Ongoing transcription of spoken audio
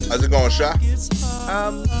How's it going, Sha?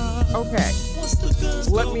 Okay.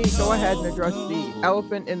 Let me go ahead and address the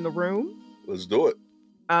elephant in the room. Let's do it.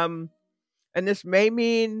 And this may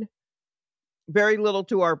mean very little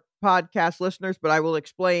to our podcast listeners, but I will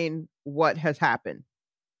explain what has happened.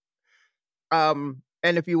 And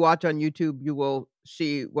if you watch on YouTube, you will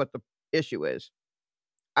see what the issue is.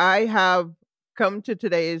 I have come to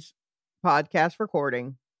today's podcast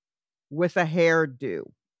recording with a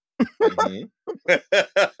hairdo. Mhm.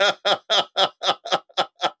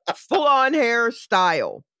 Full on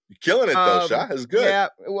hairstyle. You're killing it though, Sha. It's good. Yeah,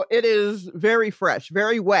 well, it is very fresh,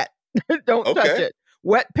 very wet. Don't touch Okay. it.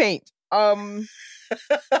 Wet paint. The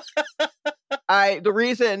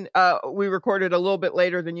reason we recorded a little bit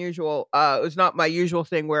later than usual, it was not my usual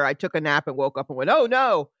thing where I took a nap and woke up and went, oh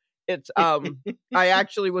no. It's I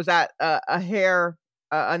actually was at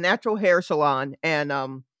a natural hair salon, and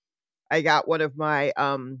I got one of my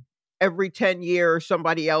every 10 years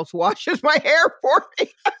somebody else washes my hair for me.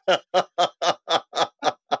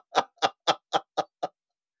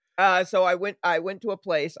 So I went to a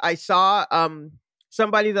place. I saw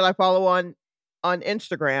somebody that I follow on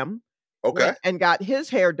Instagram. Okay. Went and got his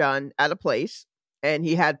hair done at a place, and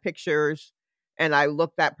he had pictures, and I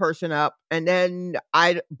looked that person up, and then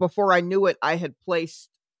before I knew it, I had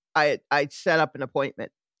I'd set up an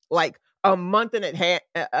appointment like a month and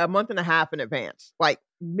a half in advance, like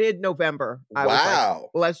mid-November. I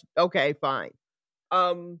Wow. was like, okay, fine.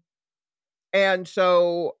 And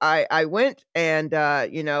so I went, and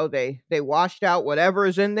they washed out whatever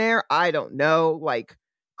is in there. I don't know, like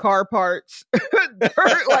car parts,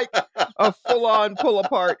 like a full-on pull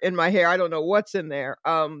apart in my hair. I don't know what's in there.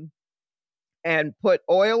 And put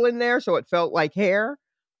oil in there so it felt like hair.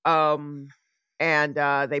 And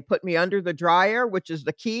they put me under the dryer, which is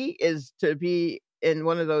the key, is to be in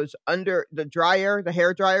one of those under the dryer, the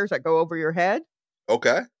hair dryers that go over your head.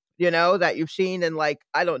 Okay. That you've seen in, like,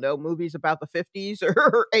 I don't know, movies about the 50s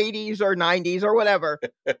or 80s or 90s or whatever.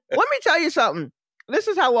 Let me tell you something. This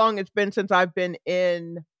is how long it's been since I've been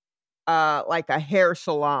in like a hair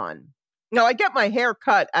salon. No, I get my hair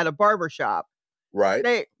cut at a barber shop. Right.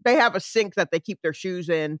 They have a sink that they keep their shoes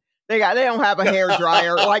in. They don't have a hair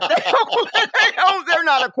dryer. Like they're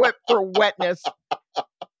not equipped for wetness.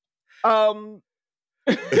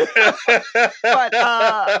 But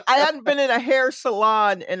I hadn't been in a hair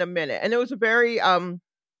salon in a minute, and it was a very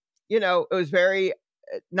it was very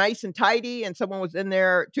nice and tidy, and someone was in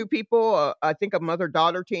there. Two people, I think a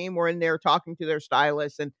mother-daughter team, were in there talking to their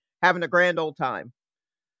stylist and having a grand old time.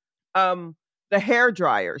 The hair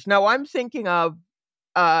dryers. Now I'm thinking of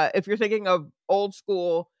if you're thinking of old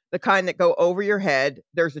school, the kind that go over your head,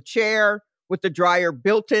 there's a chair with the dryer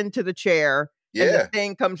built into the chair. Yeah. And the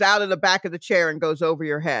thing comes out of the back of the chair and goes over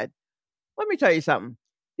your head. Let me tell you something.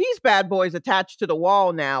 These bad boys attached to the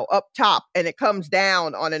wall now up top, and it comes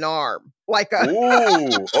down on an arm. Like a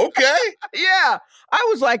Ooh, okay. Yeah. I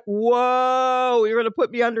was like, whoa, you're gonna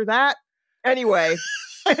put me under that? Anyway.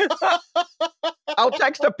 I'll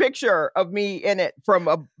text a picture of me in it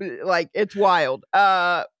from it's wild.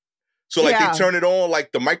 So like they turn it on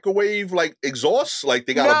like the microwave, like exhaust, like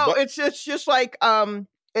they got no, it's just like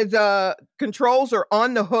the controls are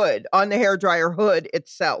on the hood, on the hairdryer hood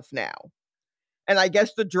itself now. And I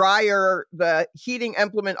guess the dryer, the heating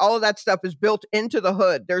implement, all of that stuff is built into the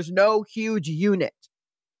hood. There's no huge unit.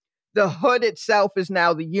 The hood itself is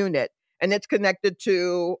now the unit, and it's connected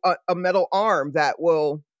to a metal arm that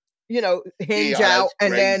will, hinge out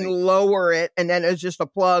and then lower it. And then it's just a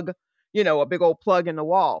plug, a big old plug in the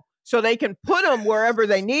wall. So they can put them wherever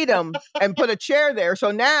they need them and put a chair there.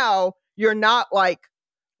 So now you're not like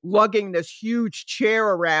lugging this huge chair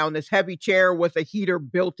around, this heavy chair with a heater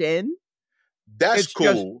built in. That's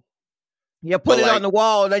cool. You put it on the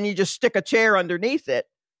wall, and then you just stick a chair underneath it.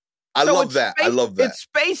 I love that. It's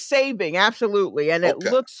space saving, absolutely. And it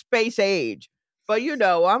looks space age. But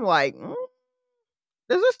I'm like,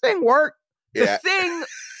 does this thing work? Yeah. The thing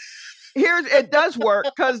it does work,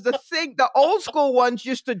 because the old school ones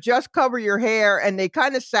used to just cover your hair, and they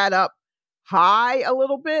kind of sat up high a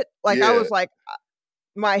little bit. Like I was like,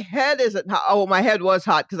 my head isn't hot. Oh, my head was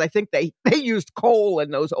hot because I think they used coal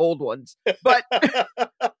in those old ones. But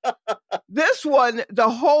this one, the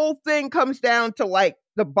whole thing comes down to like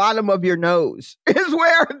the bottom of your nose is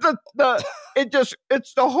where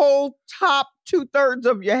it's the whole top 2/3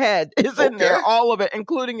 of your head is in there, all of it,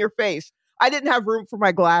 including your face. I didn't have room for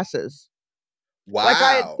my glasses. Wow. Like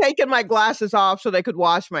I had taken my glasses off so they could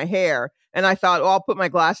wash my hair. And I thought, I'll put my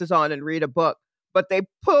glasses on and read a book. But they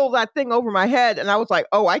pulled that thing over my head, and I was like,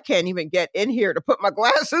 I can't even get in here to put my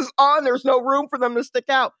glasses on. There's no room for them to stick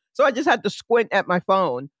out. So I just had to squint at my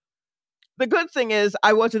phone. the good thing is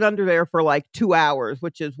I wasn't under there for like 2 hours,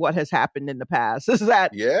 which is what has happened in the past. Is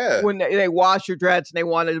that when they wash your dreads and they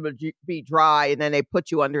wanted them to be dry, and then they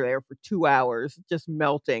put you under there for 2 hours, just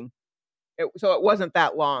melting. So it wasn't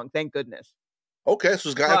that long, thank goodness. Okay, so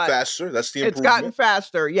it's gotten faster. That's the improvement. It's gotten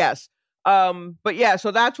faster, yes. But yeah, so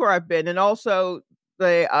that's where I've been. And also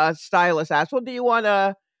the stylist asked, well, what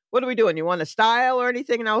are we doing? You want to style or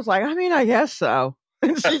anything? And I was like, I mean, I guess so.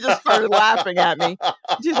 And she just started laughing at me.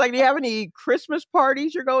 She's like, do you have any Christmas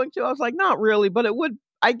parties you're going to? I was like, not really, but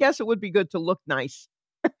I guess it would be good to look nice.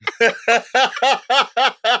 I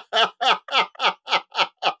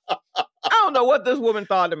don't know what this woman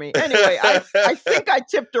thought of me. Anyway, I think I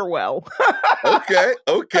tipped her well. Okay.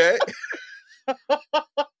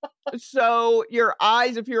 So your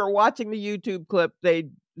eyes, if you're watching the YouTube clip,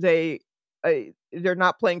 they're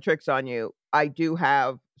not playing tricks on you. I do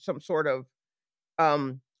have some sort of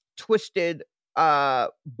twisted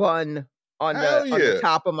bun on the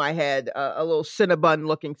top of my head, a little Cinnabon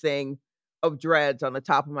looking thing of dreads on the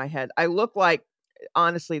top of my head. I look like,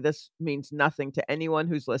 honestly, this means nothing to anyone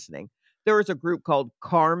who's listening. There was a group called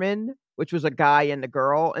Carmen, which was a guy and the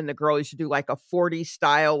girl used to do like a 40s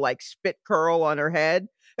style, like spit curl on her head.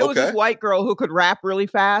 It was this white girl who could rap really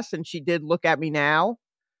fast, and she did Look at Me Now.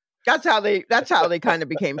 That's how they kind of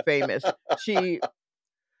became famous.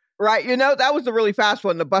 Right, that was the really fast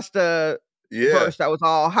one, the Busta verse. That was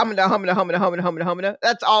all humda.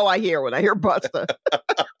 That's all I hear when I hear Busta.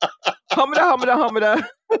 humda,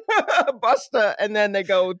 Busta, and then they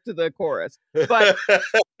go to the chorus. But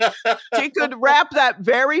she could rap that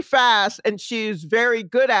very fast, and she's very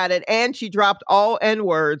good at it, and she dropped all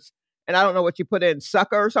N-words, and I don't know what you put in,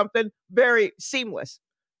 sucker or something. Very seamless.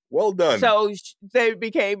 Well done. So they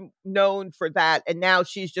became known for that, and now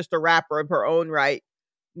she's just a rapper of her own right,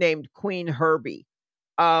 named Queen Herbie.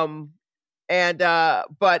 But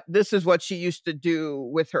this is what she used to do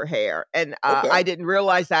with her hair. And I didn't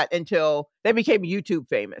realize that until they became YouTube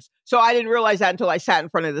famous. So I didn't realize that until I sat in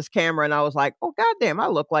front of this camera and I was like, oh, goddamn, I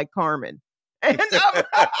look like Carmen. And,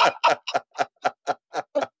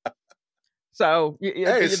 so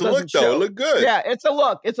it's a look, though. It look good. Yeah, it's a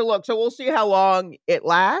look. So we'll see how long it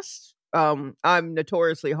lasts. I'm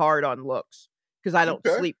notoriously hard on looks because I don't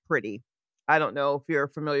sleep pretty. I don't know if you're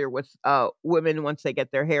familiar with women. Once they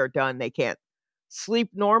get their hair done, they can't sleep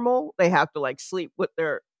normal. They have to sleep with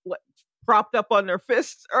their propped up on their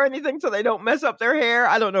fists or anything so they don't mess up their hair.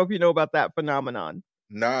 I don't know if you know about that phenomenon.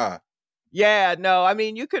 Nah. Yeah, no. I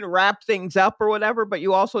mean, you can wrap things up or whatever, but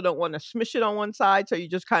you also don't want to smush it on one side. So you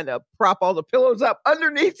just kind of prop all the pillows up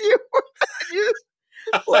underneath you. You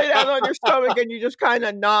just lay down on your stomach and you just kind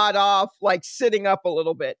of nod off, sitting up a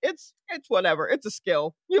little bit. It's whatever. It's a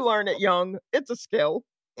skill. You learn it young. It's a skill.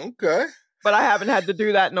 Okay. But I haven't had to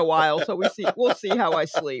do that in a while, so we'll see how I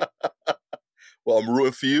sleep. Well, I'm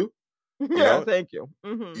rooting for you. Thank you.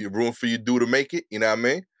 Mm-hmm. You're rooting for you to make it. You know what I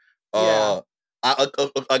mean? Yeah. I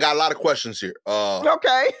got a lot of questions here.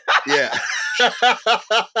 Okay. Yeah.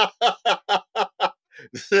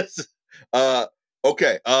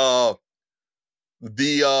 Okay.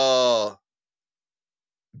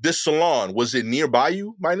 This salon, was it nearby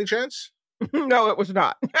you by any chance? No, it was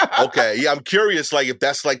not. Okay. Yeah, I'm curious, if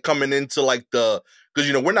that's coming into because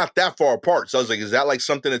we're not that far apart. So I was like, is that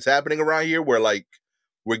something that's happening around here where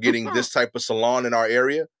we're getting this type of salon in our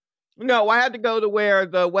area? No, I had to go to where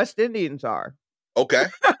the West Indians are. Okay.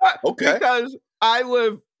 Okay. Because I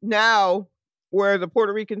live now where the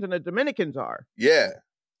Puerto Ricans and the Dominicans are. Yeah.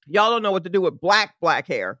 Y'all don't know what to do with black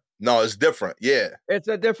hair. No, it's different. Yeah. It's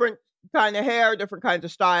a different kind of hair, different kinds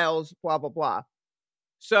of styles, blah, blah, blah.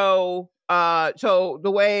 So the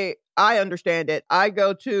way I understand it, I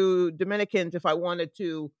go to Dominicans if I wanted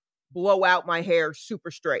to blow out my hair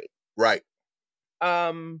super straight. Right.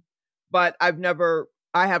 But I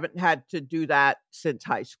haven't had to do that since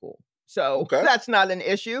high school. So that's not an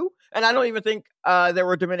issue. And I don't even think there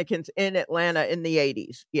were Dominicans in Atlanta in the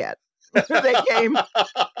 80s yet. They came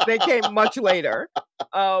much later.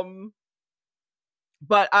 But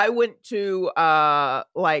I went to Crown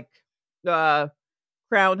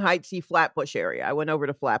Heightsy Flatbush area. I went over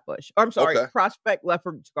to Flatbush. I'm sorry, Prospect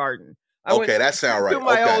Lefferts Garden. That sounds right.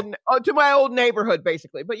 To my old neighborhood,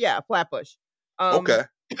 basically. But yeah, Flatbush. Okay.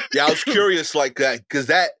 Yeah, I was curious, because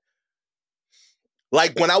that,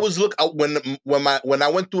 when I was when I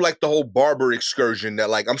went through the whole barber excursion that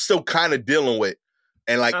I'm still kind of dealing with,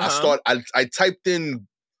 and I typed in.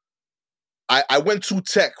 I went to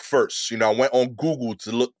tech first, I went on Google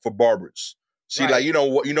to look for barbers. See, right. You know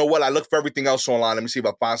what? I look for everything else online. Let me see if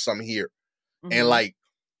I find something here. Mm-hmm. And I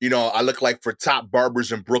look for top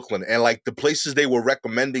barbers in Brooklyn. And the places they were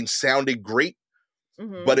recommending sounded great.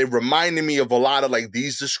 but it reminded me of a lot of like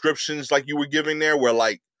these descriptions like you were giving there, where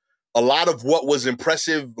like a lot of what was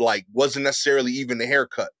impressive like wasn't necessarily even the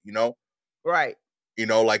haircut, you know? Right. You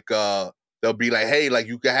know, like they'll be like, hey, like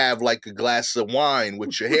you could have like a glass of wine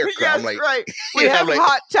with your haircut. Yes, I'm like, right. We have like,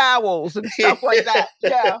 hot towels and stuff like that.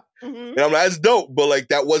 Yeah. And I'm like, that's dope, but like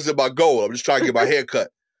that wasn't my goal. I'm just trying to get my haircut.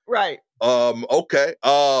 Right. Okay.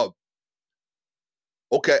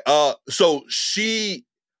 Okay. So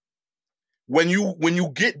when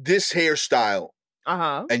you get this hairstyle,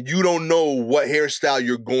 and you don't know what hairstyle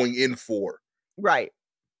you're going in for, right?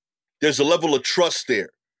 There's a level of trust there.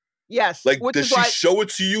 Yes. Like, does she show it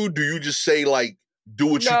to you? Do you just say like, do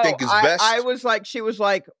what you think is best? I was like, she was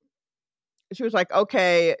like,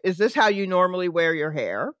 okay, is this how you normally wear your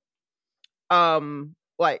hair?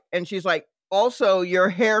 Like, and she's like, also your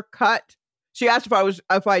haircut. She asked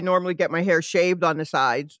if I normally get my hair shaved on the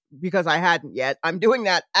sides because I hadn't yet. I'm doing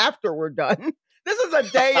that after we're done. This is a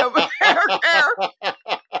day of hair.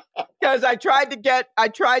 Because I tried to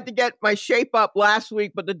get my shape up last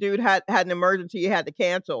week, but the dude had an emergency he had to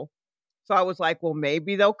cancel. So I was like, well,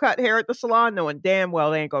 maybe they'll cut hair at the salon, knowing damn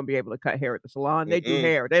well they ain't gonna be able to cut hair at the salon. They do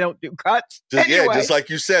hair. They don't do cuts. Yeah, just like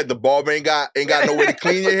you said, the barber ain't got no way to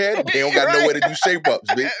clean your hair. They don't got no way to do shape ups,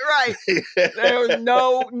 bitch. Right. There was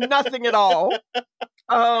nothing at all.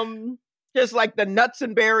 Just like the nuts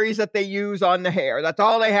and berries that they use on the hair. That's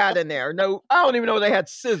all they had in there. No, I don't even know they had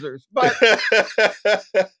scissors, but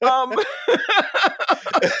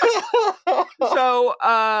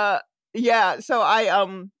so yeah,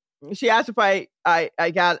 so she asked if I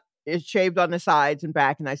got it shaved on the sides and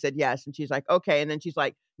back, and I said yes, and she's like, okay, and then she's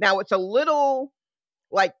like, now it's a little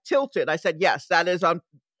like tilted. I said, yes, that is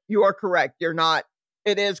you are correct.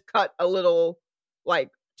 It is cut a little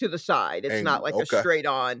like to the side. It's not like a straight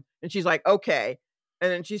on. And she's like, okay.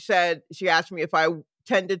 And then she asked me if I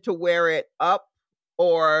tended to wear it up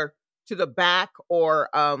or to the back or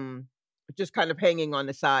just kind of hanging on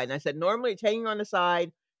the side. And I said, normally it's hanging on the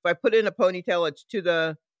side. If I put it in a ponytail, it's to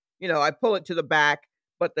the, I pull it to the back,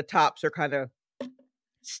 but the tops are kind of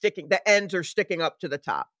sticking. The ends are sticking up to the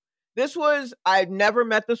top. I'd never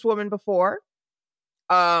met this woman before.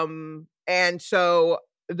 And so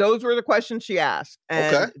those were the questions she asked.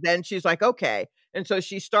 And then she's like, okay. And so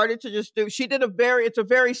she started to it's a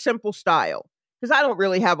very simple style because I don't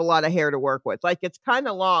really have a lot of hair to work with. Like it's kind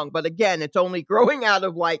of long, but again, it's only growing out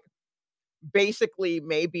of like basically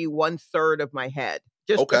maybe 1/3 of my head.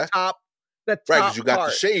 Just the top right, because you got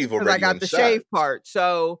the shave already. I got the shave part.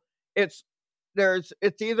 So it's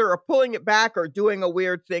either a pulling it back or doing a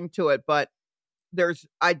weird thing to it, but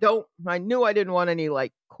I knew I didn't want any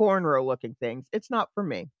like cornrow looking things. It's not for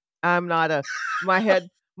me. I'm not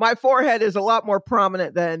my forehead is a lot more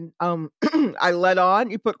prominent than I let on.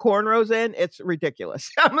 You put cornrows in, it's ridiculous.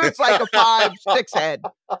 It's like a 5-6 head.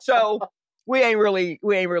 So we ain't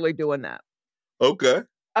really doing that. Okay.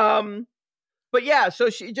 But yeah, so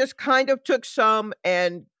she just kind of took some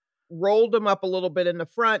and rolled them up a little bit in the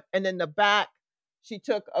front, and then the back, she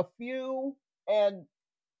took a few and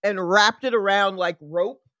wrapped it around like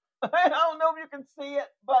rope. I don't know if you can see it,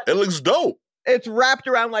 but it looks dope. It's wrapped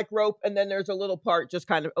around like rope, and then there's a little part, just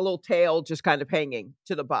kind of a little tail, just kind of hanging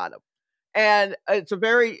to the bottom. And it's a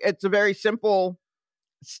very simple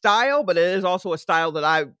style, but it is also a style that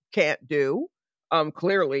I can't do.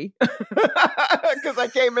 Clearly, because I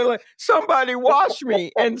came in like somebody wash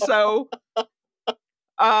me, and so,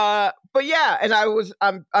 but yeah, and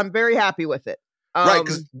I'm very happy with it. Right,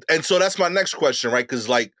 and so that's my next question, right? Because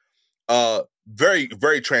like, very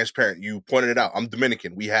very transparent. You pointed it out. I'm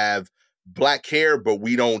Dominican. We have black hair, but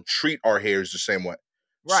we don't treat our hairs the same way.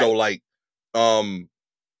 Right. So like,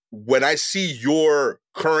 when I see your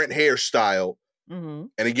current hairstyle, and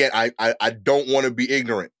again, I don't want to be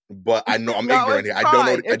ignorant, but I know I'm ignorant here. I don't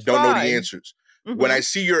know the answers. When I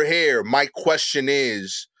see your hair, my question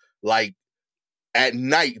is like, at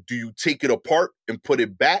night, do you take it apart and put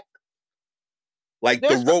it back? Like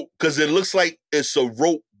the rope, because it looks like it's a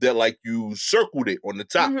rope that like you circled it on the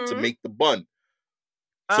top to make the bun.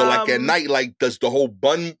 So like at night, like does the whole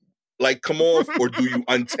bun like come off, or do you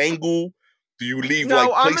untangle? Do you leave like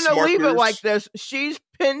place markers? No, I'm gonna leave it like this. She's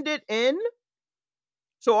pinned it in.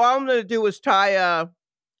 So all I'm gonna do is tie a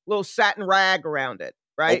little satin rag around it,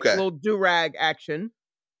 right? Okay. A little do-rag action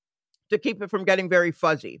to keep it from getting very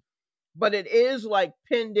fuzzy. But it is like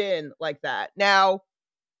pinned in like that. Now,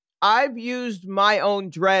 I've used my own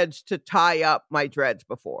dreads to tie up my dreads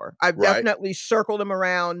before. I've definitely circled them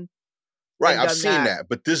around. Right, I've seen that,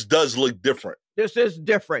 but this does look different. This is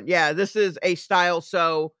different. Yeah, this is a style.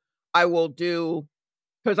 So I will do,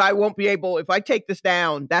 because I won't be able, if I take this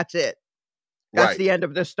down, that's it. That's Right. the end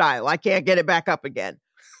of this style. I can't get it back up again.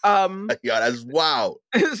 Yeah, that's wild.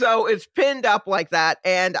 So it's pinned up like that,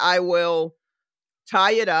 and I will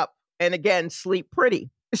tie it up and again sleep pretty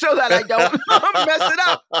so that I don't mess it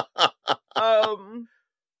up.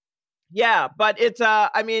 Yeah, but it's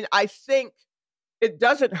I mean, I think it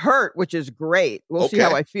doesn't hurt, which is great. We'll see how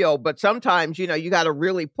Okay. I feel, but sometimes, you know, you got to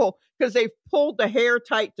really pull because they've pulled the hair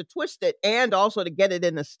tight to twist it and also to get it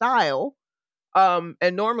in the style. And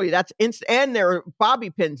normally that's instant, and there are bobby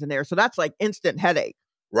pins in there, so that's like instant headache,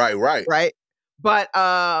 Right. right? But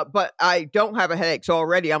I don't have a headache, so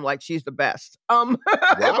already I'm like, she's the best.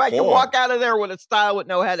 If I can walk out of there with a style with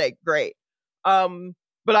no headache, great.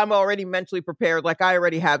 But I'm already mentally prepared. Like I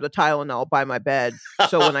already have the Tylenol by my bed,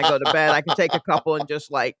 so when I go to bed, I can take a couple and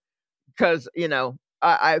just like, because you know,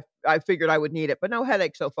 I figured I would need it, but no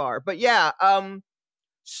headache so far. But yeah,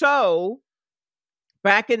 so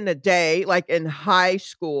back in the day, like in high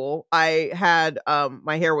school, I had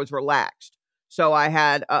my hair was relaxed. So I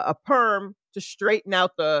had a perm to straighten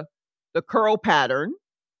out the curl pattern,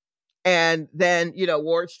 and then, you know,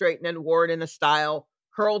 wore it straight and then wore it in a style,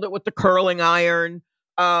 curled it with the curling iron,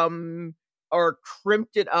 or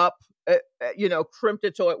crimped it up, you know, crimped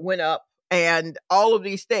it so it went up and all of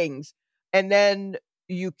these things. And then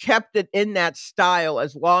you kept it in that style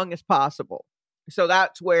as long as possible. So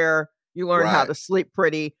that's where you learn how to sleep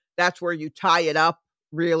pretty. That's where you tie it up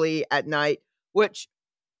really at night, which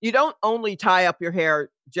you don't only tie up your hair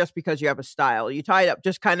just because you have a style. You tie it up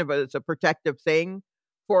just kind of as a protective thing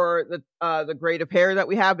for the grade of hair that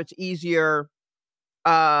we have. It's easier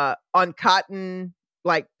on cotton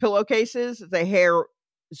like pillowcases. The hair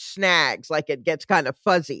snags, like it gets kind of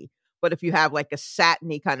fuzzy. But if you have like a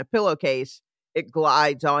satiny kind of pillowcase, it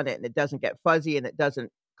glides on it and it doesn't get fuzzy and it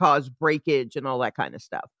doesn't cause breakage and all that kind of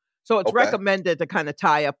stuff. So it's recommended to kind of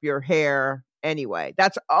tie up your hair anyway.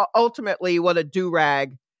 That's ultimately what a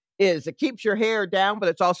do-rag is. It keeps your hair down, but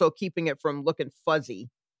it's also keeping it from looking fuzzy.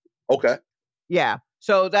 Okay. Yeah.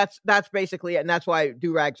 So that's basically it. And that's why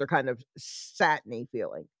do-rags are kind of satiny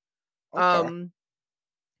feeling. Okay.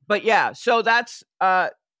 But yeah, so that's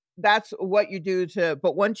what you do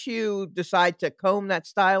but once you decide to comb that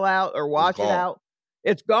style out or wash it out,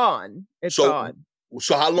 it's gone. It's gone.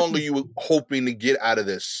 So how long are you hoping to get out of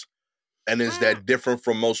this? And is that different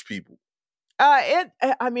from most people?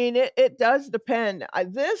 It does depend.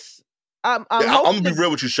 I'm gonna be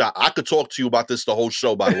real with you, Shot. I could talk to you about this the whole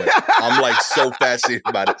show, by the way. I'm like so fascinated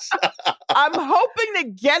by this. I'm hoping to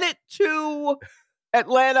get it to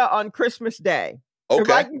Atlanta on Christmas Day. Okay. If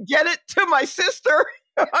I can get it to my sister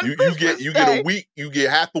you get a week, you get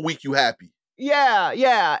half a week, you happy.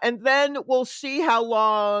 Yeah. And then we'll see how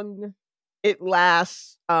long it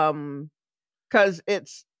lasts. Cause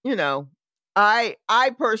it's, you know, I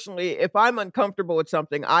personally, if I'm uncomfortable with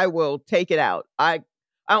something, I will take it out. I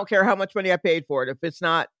don't care how much money I paid for it. If it's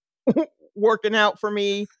not working out for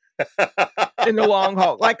me in the long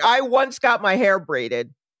haul. Like I once got my hair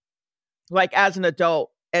braided, like as an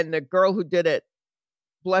adult, and the girl who did it,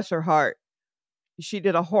 bless her heart, she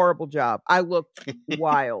did a horrible job. I looked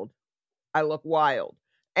wild.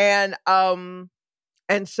 And the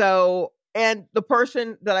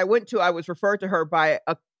person that I went to, I was referred to her by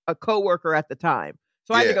a coworker at the time.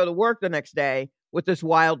 So I had to go to work the next day with this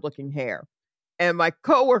wild looking hair. And my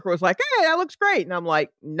coworker was like, "Hey, that looks great." And I'm like,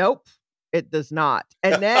 "Nope, it does not."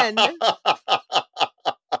 And then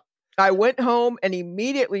I went home and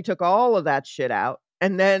immediately took all of that shit out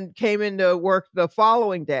and then came into work the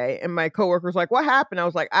following day. And my coworker was like, "What happened?" I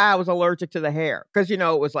was like, I was allergic to the hair. Cause you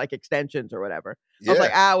know, it was like extensions or whatever. Yeah. I was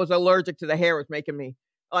like, I was allergic to the hair. It was making me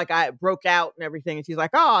like, I broke out and everything. And she's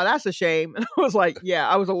like, "Oh, that's a shame." And I was like, yeah,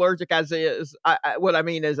 I was allergic as is. What I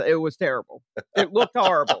mean is it was terrible. It looked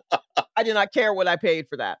horrible. I did not care what I paid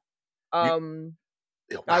for that. I will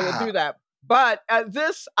do that. But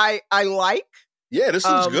this I like. Yeah, this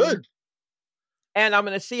is good. And I'm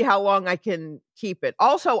going to see how long I can keep it.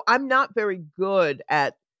 Also, I'm not very good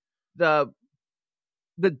at the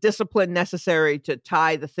discipline necessary to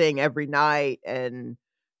tie the thing every night and,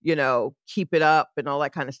 you know, keep it up and all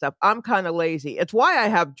that kind of stuff. I'm kind of lazy. It's why I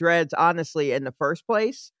have dreads, honestly, in the first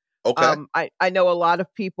place. Okay. I know a lot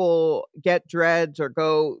of people get dreads or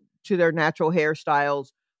go to their natural hairstyles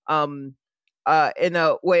in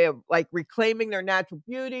a way of like reclaiming their natural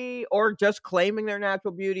beauty or just claiming their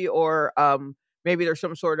natural beauty or maybe there's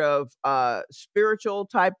some sort of spiritual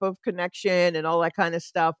type of connection and all that kind of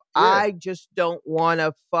stuff. Yeah. I just don't want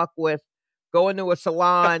to fuck with going to a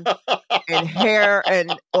salon and hair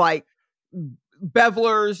and like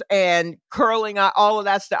bevelers and curling all of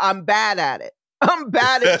that stuff. I'm bad at it. I'm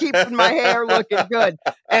bad at keeping my hair looking good.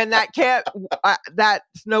 And that's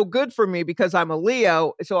no good for me because I'm a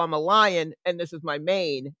Leo. So I'm a lion and this is my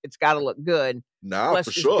mane. It's got to look good. Nah, Let's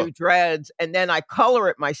for just sure. do dreads. And then I color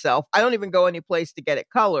it myself. I don't even go any place to get it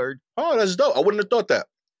colored. Oh, that's dope. I wouldn't have thought that.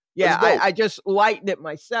 Yeah, I just lighten it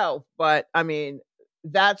myself. But I mean,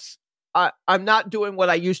 I'm not doing what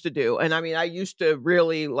I used to do. And I mean, I used to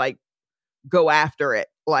really like go after it.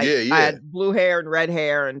 Like I had blue hair and red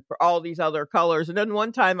hair and for all these other colors. And then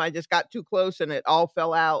one time I just got too close and it all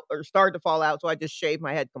fell out or started to fall out. So I just shaved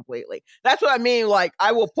my head completely. That's what I mean. Like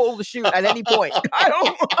I will pull the chute at any point.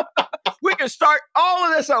 We can start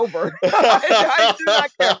all of this over. I do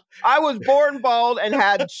not care. I was born bald and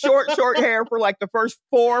had short hair for like the first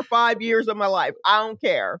 4 or 5 years of my life. I don't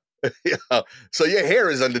care. Yeah. So your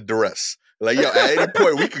hair is under duress. Like, yo, at any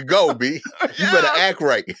point we could go, B. You better act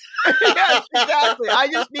right. Yes, exactly. I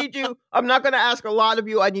just need you. I'm not going to ask a lot of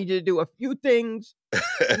you. I need you to do a few things.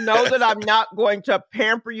 Know that I'm not going to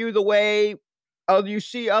pamper you the way you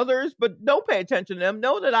see others, but don't pay attention to them.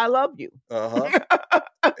 Know that I love you.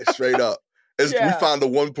 Straight up. We found the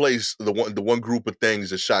one place, the one group of things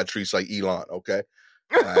that shot treats like Elon, okay?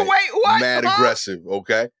 Right? Wait, what? Mad aggressive,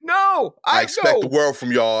 okay? No, I expect the world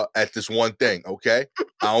from y'all at this one thing, okay?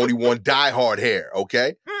 I only want diehard hair,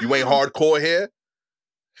 okay? You ain't hardcore hair?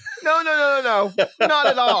 No. Not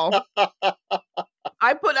at all.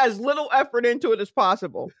 I put as little effort into it as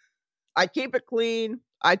possible. I keep it clean.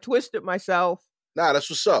 I twist it myself. Nah, that's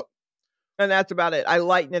what's up. And that's about it. I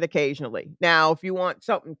lighten it occasionally. Now, if you want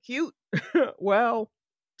something cute, well...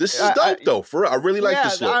 This is dope, though. For real. I really like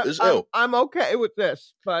this look. It's ill. I'm okay with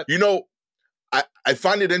this, but... You know, I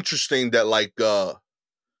find it interesting that, like,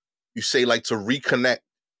 you say, like, to reconnect,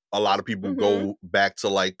 a lot of people go back to,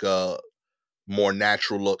 like, more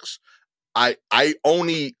natural looks. I've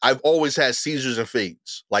always had Caesars and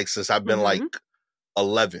fades, like, since I've been, like,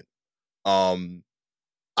 11. To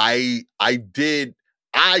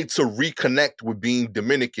reconnect with being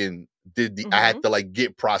Dominican, I had to, like,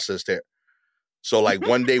 get processed hair. So, like,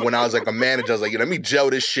 one day when I was, like, a manager, I was like, let me gel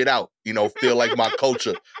this shit out, you know, feel like my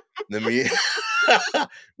culture. Let me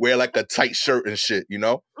wear, like, a tight shirt and shit, you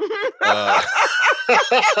know?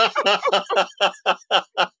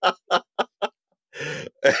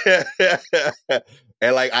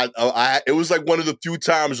 And, like, it was, like, one of the few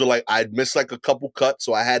times where, like, I'd missed, like, a couple cuts,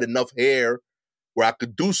 so I had enough hair where I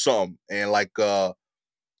could do something. And, like,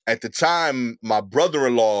 at the time, my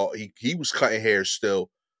brother-in-law, he was cutting hair still.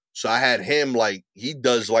 So I had him, like, he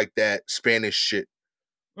does, like, that Spanish shit.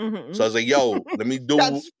 So I was like, yo, let me do...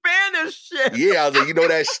 that Spanish shit? Yeah, I was like, you know,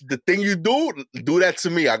 the thing you do that to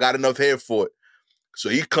me. I got enough hair for it. So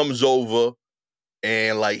he comes over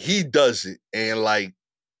and, like, he does it. And, like,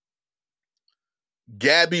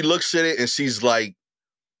 Gabby looks at it and she's like,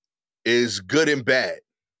 it's good and bad.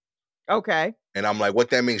 Okay. And I'm like, what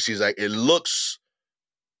that means? She's like, it looks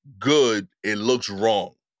good. It looks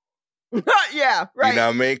wrong. Yeah, right. You know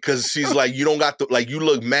what I mean? Because she's like, you don't got to, like, you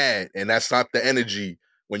look mad, and that's not the energy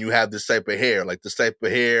when you have this type of hair. Like, this type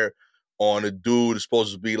of hair on a dude is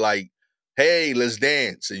supposed to be like, hey, let's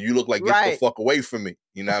dance. And you look like, get the fuck away from me.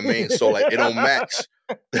 You know what I mean? So, like, it don't match.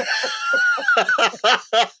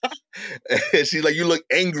 And she's like, you look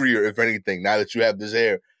angrier, if anything, now that you have this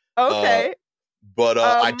hair. Okay. But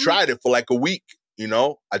I tried it for, like, a week, you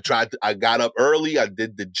know? I got up early. I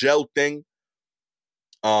did the gel thing.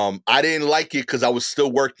 I didn't like it because I was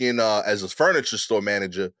still working as a furniture store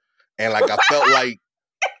manager, and like I felt like,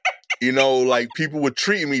 you know, like people were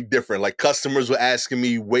treating me different. Like customers were asking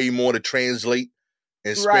me way more to translate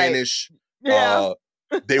in Spanish. Yeah.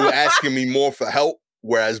 They were asking me more for help,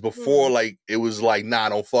 whereas before, like it was like, nah,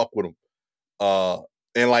 don't fuck with them.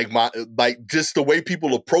 And like just the way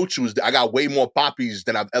people approach you I got way more poppies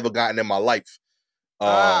than I've ever gotten in my life.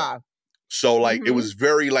 So, like, it was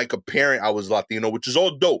very, like, apparent I was Latino, which is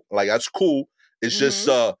all dope. Like, that's cool. It's just,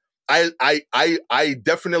 I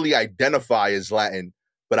definitely identify as Latin,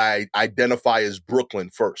 but I identify as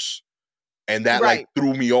Brooklyn first. And that, like,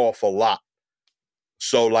 threw me off a lot.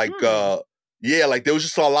 So, like, like, there was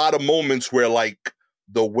just a lot of moments where, like,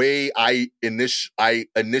 the way I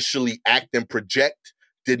initially act and project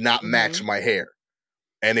did not match my hair.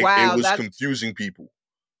 And it was confusing people.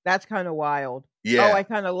 That's kind of wild. Yeah. Oh, I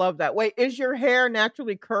kind of love that. Wait, is your hair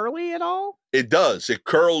naturally curly at all? It does. It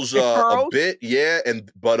curls, a bit, yeah.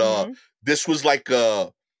 But this was like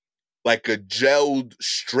a gelled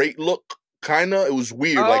straight look, kind of. It was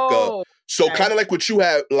weird, kind of like what you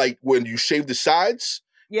have, like when you shave the sides,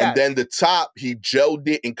 and then the top he gelled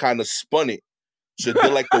it and kind of spun it. So they're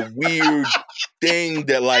like a weird thing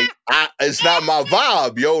that, like, it's not my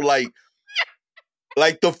vibe, yo. Like,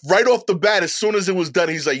 Like right off the bat, as soon as it was done,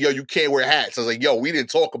 he's like, "Yo, you can't wear hats." I was like, "Yo, we didn't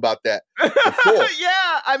talk about that before."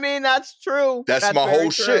 Yeah, I mean that's true. That's my whole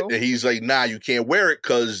shit. True. And he's like, "Nah, you can't wear it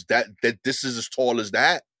because that this is as tall as the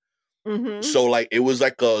hat." Mm-hmm. So like it was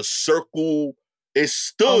like a circle. It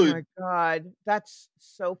stood. Oh my god, that's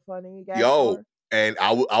so funny, yo. And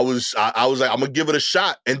I was like, I'm gonna give it a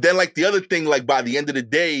shot. And then like the other thing, like by the end of the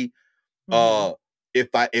day, if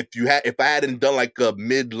I hadn't done like a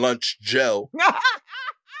mid-lunch gel,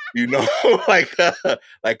 you know, like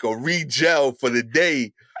a re-gel for the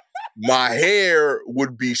day, my hair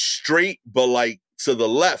would be straight, but like to the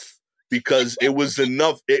left because it was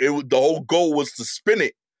enough. The whole goal was to spin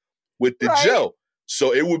it with the gel,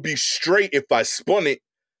 so it would be straight if I spun it.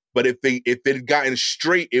 But if it had gotten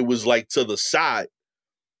straight, it was like to the side.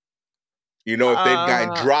 You know, if they'd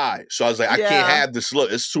gotten dry. So I was like, I can't have this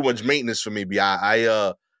look. It's too much maintenance for me.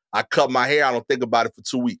 I cut my hair. I don't think about it for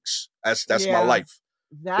 2 weeks. That's my life.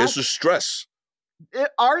 This was stress.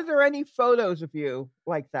 Are there any photos of you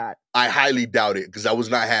like that? I highly doubt it because I was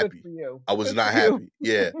not happy. Good for you. I was not happy.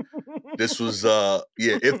 Yeah. This was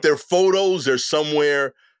if they're photos, they're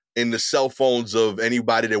somewhere in the cell phones of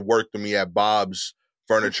anybody that worked with me at Bob's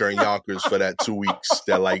Furniture in Yonkers for that 2 weeks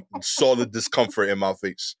that like saw the discomfort in my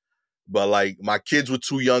face. But like my kids were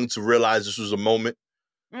too young to realize this was a moment.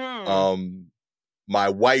 My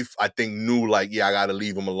wife, I think, knew like, yeah, I gotta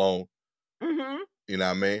leave him alone. Mm-hmm. You know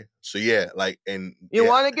what I mean? So yeah, like, and you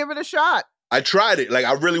want to give it a shot. I tried it. Like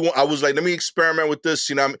I was like, let me experiment with this.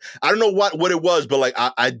 You know what I mean? I don't know what it was, but like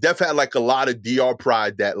I definitely had like a lot of DR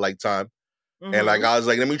pride that like time. Mm-hmm. And like I was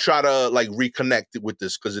like, let me try to like reconnect it with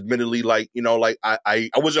this because admittedly, like, you know, like I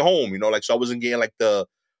wasn't home, you know, like so I wasn't getting like the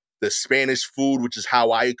Spanish food, which is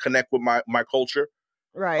how I connect with my culture.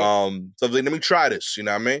 Right. So I was like, let me try this, you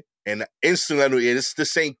know what I mean? And instantly I knew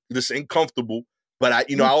this ain't comfortable. But I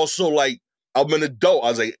also like I'm an adult. I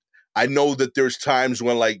was like, I know that there's times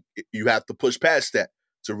when like you have to push past that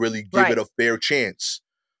to really give it a fair chance.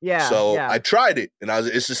 Yeah. So I tried it and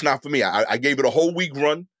it's just not for me. I gave it a whole week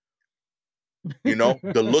run. You know,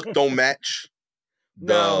 the look don't match.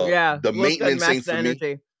 The maintenance ain't for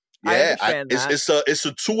me. Yeah, it's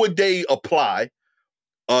a 2-a-day apply,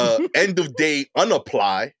 end of day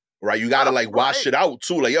unapply, right? You gotta like wash it out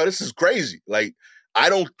too. Like, yo, this is crazy. Like, I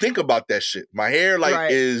don't think about that shit. My hair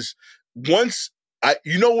is once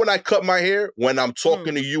when I cut my hair, when I'm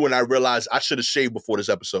talking to you and I realize I should have shaved before this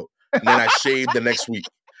episode. And then I shaved the next week.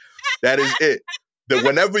 That is it. That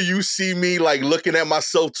whenever you see me like looking at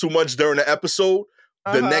myself too much during the episode,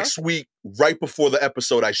 the next week, right before the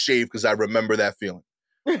episode, I shave because I remember that feeling.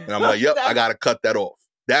 And I'm like, yep, I gotta cut that off.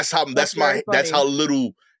 That's how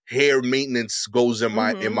little hair maintenance goes in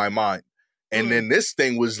my mind. And then this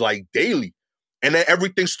thing was like daily. And then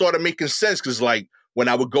everything started making sense because like when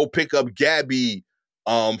I would go pick up Gabby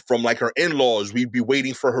from like her in-laws, we'd be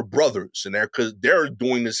waiting for her brothers and they're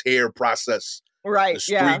doing this hair process. Right.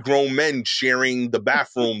 There's 3 grown men sharing the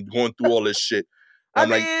bathroom, going through all this shit. I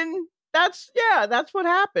mean, that's what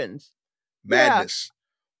happens. Madness.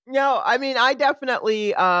 No, I mean, I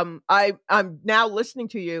definitely, I'm now listening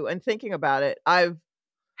to you and thinking about it. I've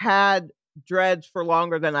had dreads for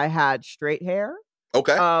longer than I had straight hair.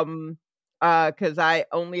 Okay. Because I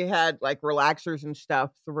only had like relaxers and stuff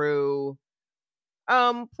through,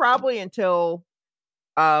 probably until,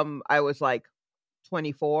 I was like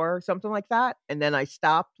 24 or something like that. And then I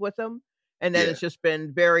stopped with them. And then it's just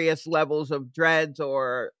been various levels of dreads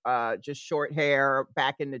or, just short hair,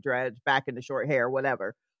 back into dreads, back into short hair,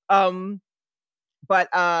 whatever. But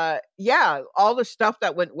all the stuff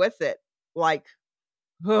that went with it, like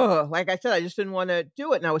I said, I just didn't want to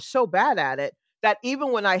do it. And I was so bad at it that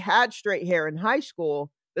even when I had straight hair in high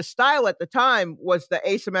school, the style at the time was the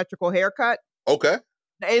asymmetrical haircut. Okay.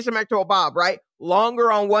 The asymmetrical bob, right?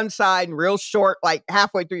 Longer on one side and real short, like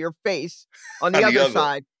halfway through your face on the other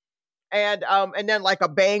side. And then like a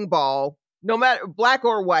bang ball. No matter black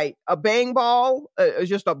or white, a bang ball is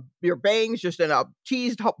just your bangs just in a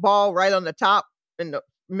teased ball right on the top in the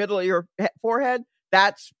middle of your forehead.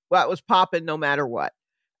 That's what was popping no matter what.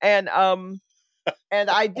 And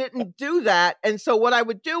I didn't do that. And so what I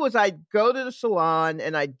would do is I'd go to the salon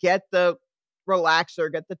and I'd get the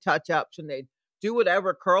relaxer, get the touch ups, and they'd do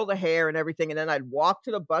whatever, curl the hair and everything. And then I'd walk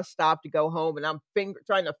to the bus stop to go home, and I'm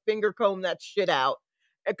trying to finger comb that shit out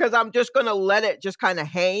because I'm just going to let it just kind of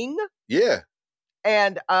hang. Yeah.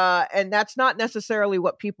 And that's not necessarily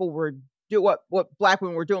what people were what black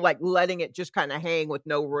women were doing, like letting it just kind of hang with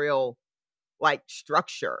no real like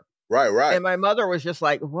structure. Right. And my mother was just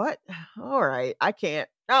like, what? All right. I can't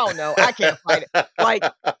fight it. Like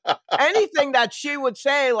anything that she would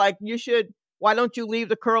say, like you should why don't you leave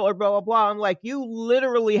the curl or blah, blah, blah. I'm like, you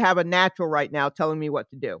literally have a natural right now telling me what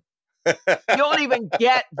to do. You don't even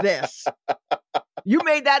get this. You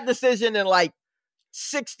made that decision in like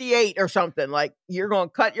 68 or something. Like, you're going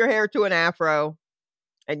to cut your hair to an afro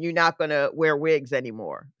and you're not going to wear wigs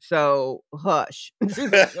anymore. So hush.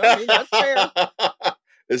 She's like, I mean, that's fair.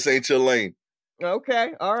 This ain't your lane.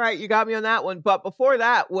 Okay. All right. You got me on that one. But before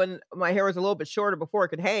that, when my hair was a little bit shorter before it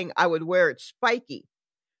could hang, I would wear it spiky.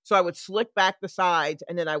 So I would slick back the sides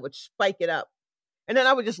and then I would spike it up. And then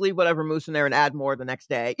I would just leave whatever mousse in there and add more the next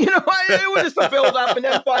day. You know, it was just a build up. And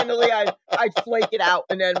then finally I'd flake it out.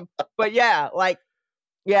 And then, but yeah, like,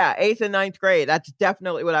 yeah, 8th and 9th grade. That's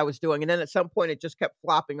definitely what I was doing. And then at some point it just kept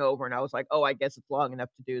flopping over. And I was like, oh, I guess it's long enough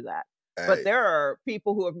to do that. Hey. But there are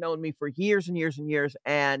people who have known me for years and years and years.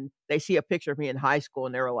 And they see a picture of me in high school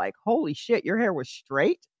and they were like, holy shit, your hair was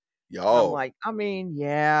straight. Yo. I'm like, I mean,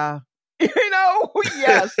 yeah. You know,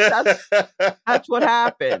 yes, that's what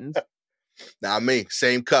happens. Now me,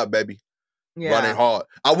 same cut, baby. Yeah. Running hard.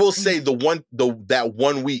 I will say that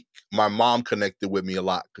 1 week, my mom connected with me a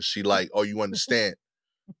lot because she like, oh, you understand,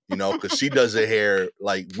 you know, because she does her hair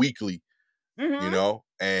like weekly, you know,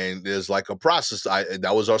 and there's like a process.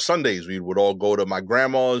 That was our Sundays. We would all go to my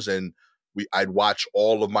grandma's and I'd watch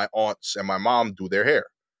all of my aunts and my mom do their hair.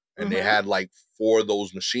 And they had like 4 of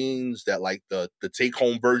those machines that like the take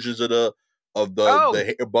home versions of the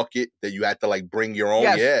hair bucket that you had to like bring your own.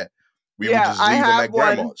 Yes. Yeah. We would just leave them at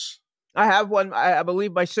grandma's. I have one. I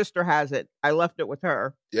believe my sister has it. I left it with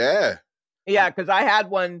her. Yeah. Yeah. Cause I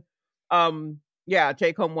had one,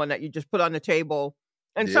 take home one that you just put on the table.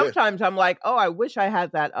 And sometimes I'm like, oh, I wish I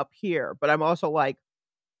had that up here. But I'm also like,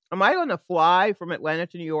 am I going to fly from Atlanta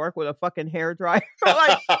to New York with a fucking hairdryer?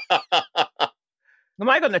 Like, am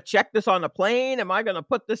I going to check this on the plane? Am I going to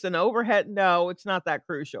put this in overhead? No, it's not that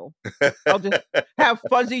crucial. I'll just have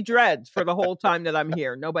fuzzy dreads for the whole time that I'm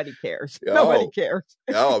here. Nobody cares. Nobody cares.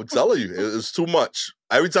 Yo, I'm telling you, it's too much.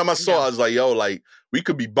 Every time I saw it, I was like, yo, like, we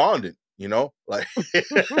could be bonding, you know? Like,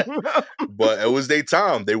 but it was their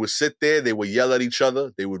time. They would sit there. They would yell at each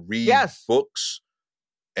other. They would read books.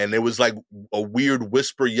 And it was like a weird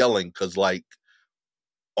whisper yelling because, like,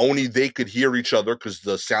 only they could hear each other because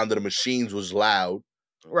the sound of the machines was loud.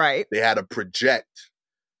 Right. They had to project.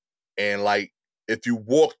 And like, if you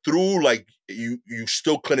walked through, like you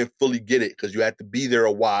still couldn't fully get it because you had to be there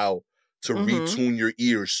a while to retune your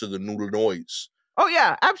ears to the new noise. Oh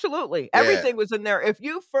yeah, absolutely. Everything was in there. If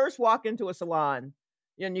you first walk into a salon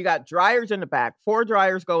and you got dryers in the back, 4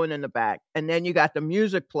 dryers going in the back, and then you got the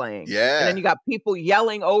music playing. Yeah. And then you got people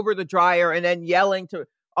yelling over the dryer and then yelling to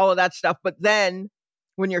all of that stuff. But then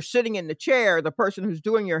when you're sitting in the chair, the person who's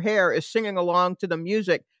doing your hair is singing along to the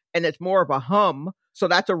music and it's more of a hum. So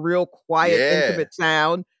that's a real quiet, intimate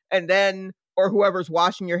sound. And then, or whoever's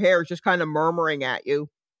washing your hair is just kind of murmuring at you.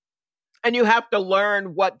 And you have to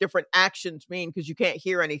learn what different actions mean because you can't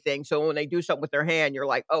hear anything. So when they do something with their hand, you're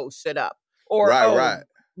like, oh, sit up. Or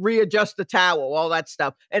readjust the towel, all that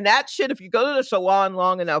stuff. And that shit, if you go to the salon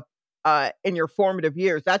long enough, in your formative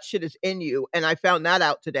years, that shit is in you. And I found that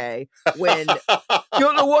out today when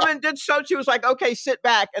the woman did so. She was like, okay, sit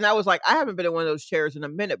back. And I was like, I haven't been in one of those chairs in a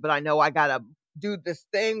minute, but I know I got to do this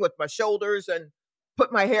thing with my shoulders and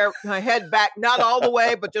put my head back, not all the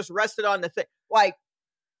way, but just rest it on the thing. Like,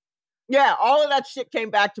 yeah, all of that shit came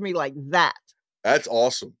back to me like that. That's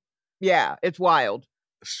awesome. Yeah, it's wild.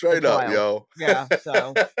 Straight up, wild. Yo. Yeah,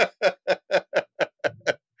 so.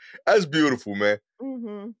 That's beautiful, man.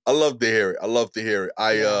 I love to hear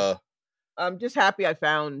it. I'm just happy I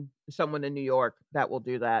found someone in New York that will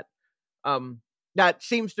do that. That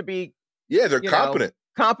seems to be they're competent.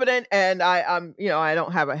 Competent, and I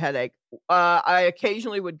don't have a headache. I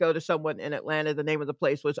occasionally would go to someone in Atlanta. The name of the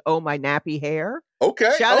place was Oh My Nappy Hair.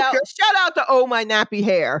 Okay. Shout out to Oh My Nappy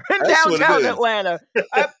Hair in downtown Atlanta.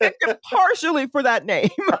 I picked it partially for that name.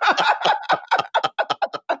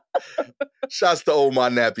 Shouts to Oh My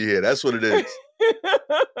Nappy Hair. That's what it is.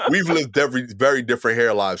 We've lived very different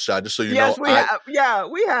hair lives, Shot, just so you know. Yes, we have. Yeah,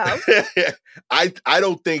 we have. I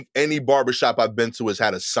don't think any barbershop I've been to has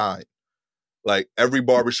had a sign. Like, every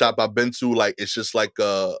barbershop I've been to, like, it's just like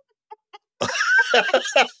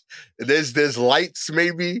there's lights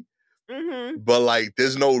maybe, but like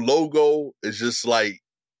there's no logo. It's just like,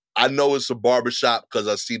 I know it's a barbershop because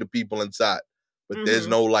I see the people inside, but there's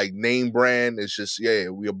no like name brand. It's just,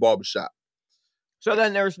 we a barbershop. So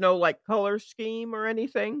then there's no like color scheme or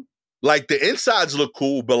anything? Like the insides look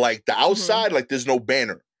cool, but like the outside, like there's no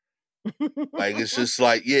banner. Like it's just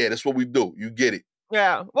like, that's what we do. You get it.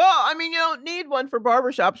 Yeah. Well, I mean, you don't need one for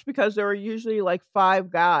barbershops because there are usually like 5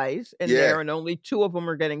 guys in there and only 2 of them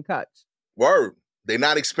are getting cuts. Word. They're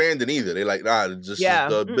not expanding either. They're like, nah, this is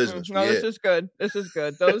the business. No, this is good. This is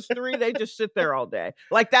good. Those three, they just sit there all day.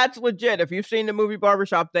 Like, that's legit. If you've seen the movie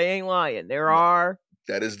Barbershop, they ain't lying. That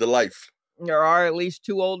is the life. There are at least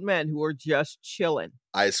two old men who are just chilling.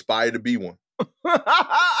 I aspire to be one.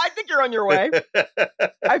 I think you're on your way.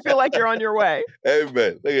 I feel like you're on your way. Hey,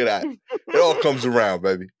 man, look at that. It all comes around,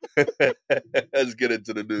 baby. Let's get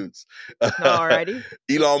into the news. Alrighty.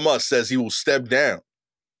 Elon Musk says he will step down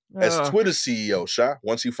as Twitter CEO, Sha,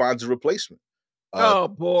 once he finds a replacement. Oh,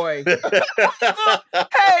 boy.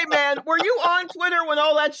 Hey, man, were you on Twitter when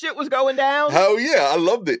all that shit was going down? Hell yeah, I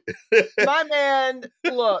loved it. My man,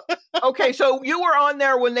 look. Okay, so you were on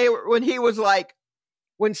there when he was like,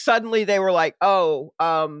 when suddenly they were like,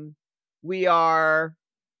 we are,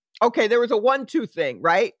 okay, there was a 1-2 thing,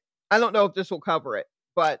 right? I don't know if this will cover it,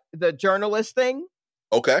 but the journalist thing.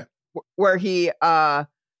 Okay. Where he, I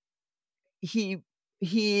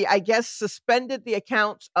guess, suspended the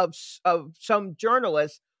accounts of some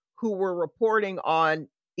journalists who were reporting on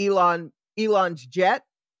Elon's jet,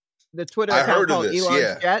 the Twitter account called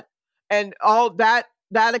Elon's Jet. And all that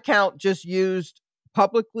account just used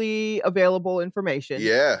publicly available information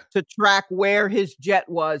to track where his jet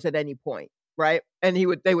was at any point, right? And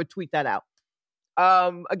they would tweet that out.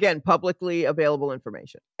 Again, publicly available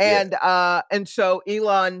information. And so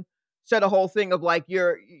Elon said a whole thing of like,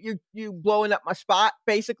 you blowing up my spot,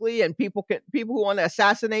 basically, and people who want to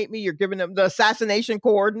assassinate me, you're giving them the assassination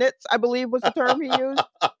coordinates, I believe was the term he used.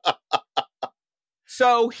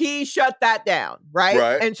 So he shut that down,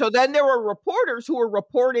 right? And so then there were reporters who were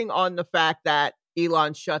reporting on the fact that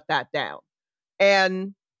Elon shut that down.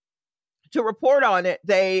 And to report on it,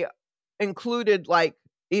 they included like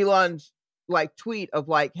Elon's like tweet of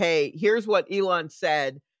like, hey, here's what Elon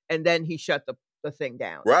said, and then he shut the thing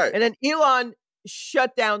down. Right. And then Elon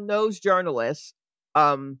shut down those journalists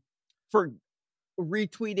for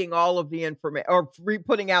retweeting all of the information or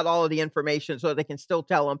putting out all of the information so they can still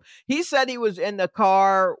tell him. He said he was in the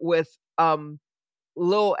car with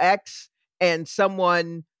Lil X and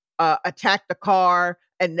someone attacked the car,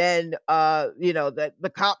 and then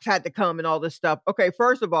the cops had to come and all this stuff. Okay,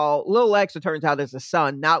 first of all, Lil X, it turns out, is a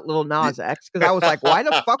son, not Lil Nas X, because I was like, why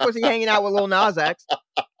the fuck was he hanging out with Lil Nas X?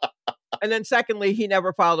 And then secondly, he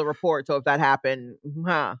never filed a report, so if that happened,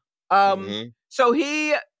 so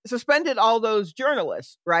he suspended all those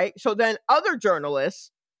journalists, right? So then other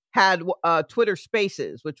journalists had Twitter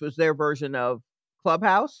Spaces, which was their version of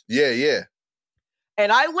Clubhouse. Yeah.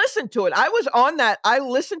 And I listened to it. I was on that. I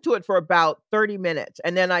listened to it for about 30 minutes,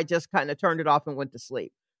 and then I just kind of turned it off and went to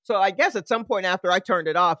sleep. So I guess at some point after I turned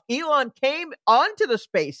it off, Elon came onto the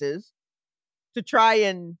Spaces to try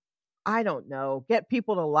and, I don't know, get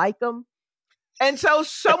people to like him. And so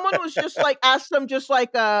someone was just like, asked them just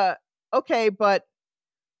like, okay, but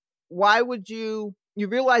why would you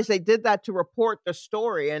realize they did that to report the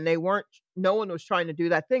story, and no one was trying to do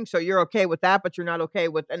that thing. So you're okay with that, but you're not okay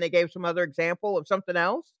with, and they gave some other example of something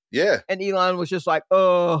else. Yeah. And Elon was just like,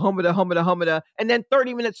 oh, humada. And then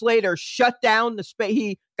 30 minutes later, shut down the space.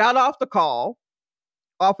 He got off the call,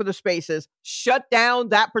 off of the Spaces, shut down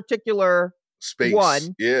that particular space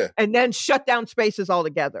one. Yeah. And then shut down Spaces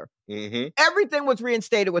altogether. Mm-hmm. Everything was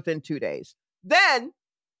reinstated within 2 days. Then,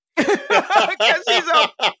 because he's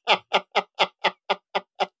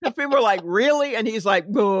people were like, really? And he's like,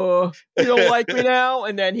 you don't like me now?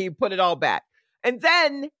 And then he put it all back. And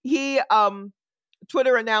then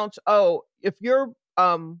Twitter announced, if you're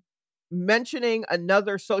mentioning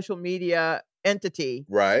another social media entity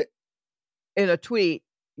right in a tweet,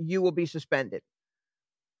 you will be suspended.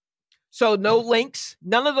 So no links,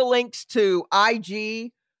 none of the links to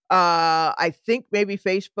IG, I think maybe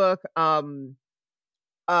Facebook,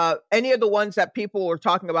 any of the ones that people were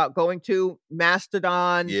talking about going to,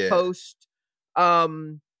 Mastodon, Post,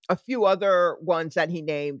 a few other ones that he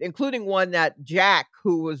named, including one that Jack,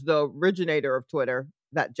 who was the originator of Twitter,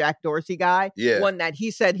 that Jack Dorsey guy, one that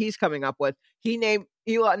he said he's coming up with.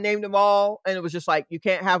 Elon named them all, and it was just like, you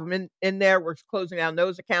can't have them in there. We're closing down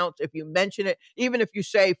those accounts. If you mention it, even if you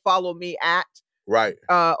say follow me at, right,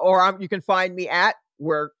 or you can find me at,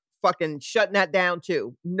 we're fucking shutting that down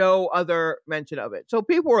too. No other mention of it. So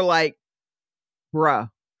people were like, bruh,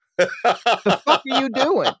 the fuck are you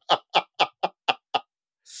doing?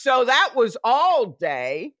 So that was all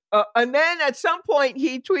day. And then at some point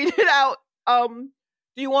he tweeted out, do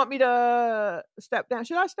you want me to step down?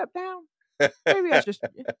 Should I step down? Maybe I just,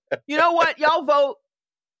 you know what? Y'all vote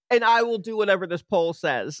and I will do whatever this poll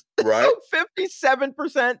says. Right.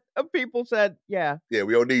 57% of people said, yeah. Yeah,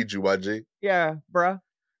 we don't need you, my G. Yeah, bruh.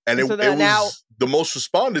 And And it so then was now- the most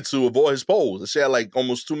responded to of all his polls. It said like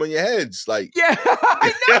almost 2 million heads. Like, Yeah,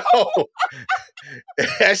 I know.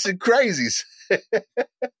 that shit crazy.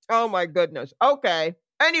 Oh my goodness. Okay.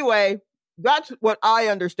 Anyway, that's what I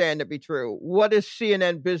understand to be true. What is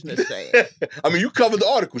CNN Business saying? I mean, you covered the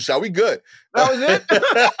article, shall we? Good. That was it.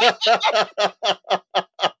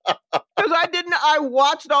 Because I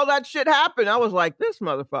watched all that shit happen. I was like, this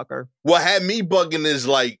motherfucker. What had me bugging is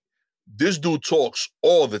like, this dude talks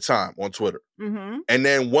all the time on Twitter. Mm-hmm. And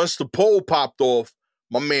then once the poll popped off,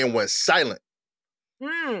 my man went silent.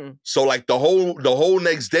 Mm. So like the whole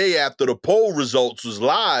next day after the poll results was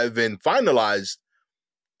live and finalized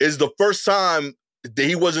is the first time that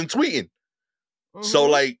he wasn't tweeting. Mm-hmm. So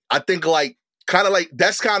like, I think like, kind of like,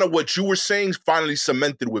 that's kind of what you were saying finally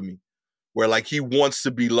cemented with me, where like he wants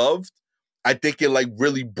to be loved. I think it like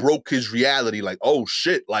really broke his reality. Like, oh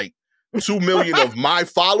shit, like 2 million of my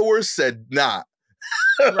followers said, nah,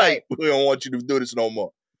 Right. like, we don't want you to do this no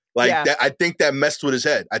more. Like Yeah. that, I think that messed with his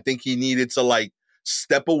head. I think he needed to like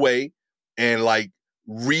step away and like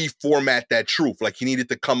reformat that truth. Like he needed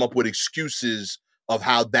to come up with excuses of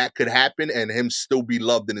how that could happen and him still be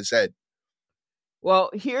loved in his head. Well,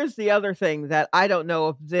 here's the other thing that I don't know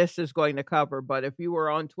if this is going to cover, but if you were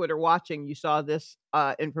on Twitter watching, you saw this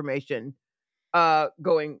information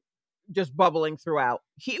going, just bubbling throughout.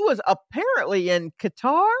 He was apparently in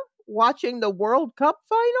Qatar watching the World Cup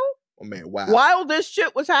final. Oh man, wow. While this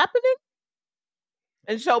shit was happening.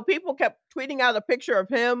 And so people kept tweeting out a picture of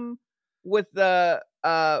him with the,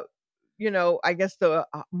 I guess the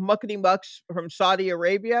muckety mucks from Saudi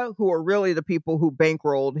Arabia, who are really the people who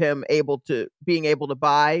bankrolled him being able to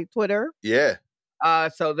buy Twitter. Yeah.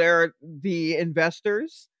 So they're the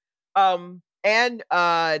investors. And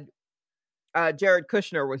Jared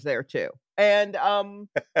Kushner was there too. And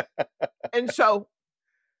and so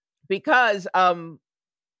because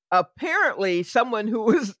apparently someone who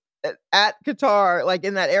was at Qatar, like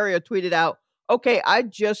in that area, tweeted out, okay, I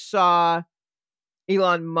just saw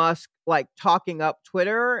Elon Musk like talking up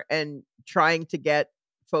Twitter and trying to get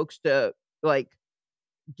folks to like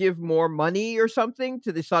give more money or something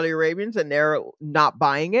to the Saudi Arabians, and they're not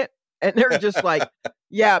buying it. And they're just like,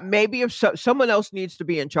 yeah, maybe if someone else needs to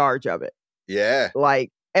be in charge of it. Yeah.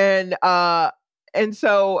 Like, and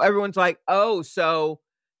so everyone's like, oh, so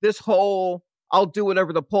this whole I'll do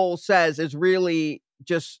whatever the poll says is really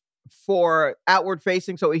just for outward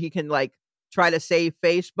facing so he can like try to save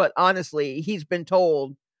face. But honestly, he's been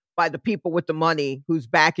told by the people with the money who's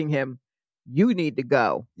backing him, you need to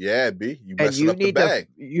go. Yeah, B. You And messing up the bag.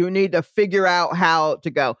 you need to figure out how to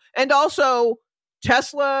go. And also,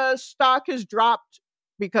 Tesla stock has dropped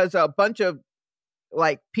because a bunch of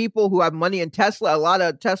like people who have money in Tesla, a lot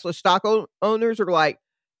of Tesla stock owners are like,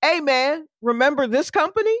 hey man, remember this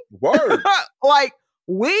company? Word. Like,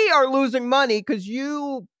 we are losing money because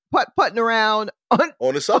you putting around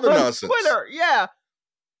On this other on nonsense. Twitter. Yeah.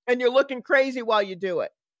 And you're looking crazy while you do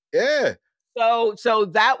it. Yeah. So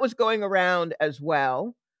that was going around as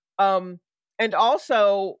well. And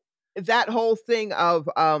also that whole thing of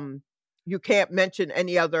you can't mention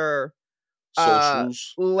any other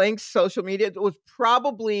Socials. links, social media, was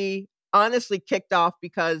probably honestly kicked off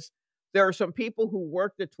because there are some people who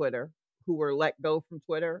worked at Twitter who were let go from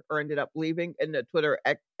Twitter or ended up leaving in the Twitter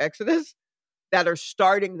exodus that are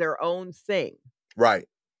starting their own thing. Right.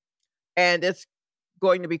 And it's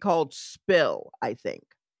going to be called Spill, I think.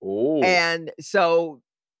 Oh. And so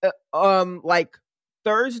like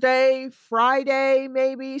Thursday, Friday,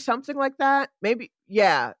 maybe something like that. Maybe.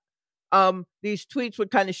 Yeah. These tweets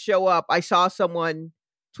would kind of show up. I saw someone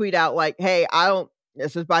tweet out like, hey,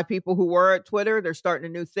 this is by people who were at Twitter. They're starting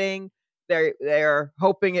a new thing. They're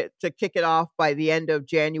hoping to kick it off by the end of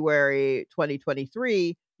January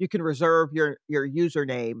 2023. You can reserve your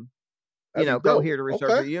username. Go here to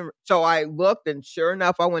reserve your. So I looked, and sure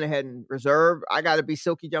enough, I went ahead and reserved. I got to be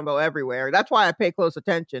Silky Jumbo everywhere. That's why I pay close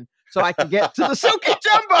attention, so I can get to the Silky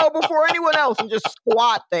Jumbo before anyone else and just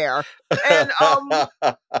squat there.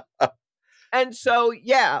 And so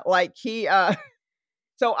yeah, like he.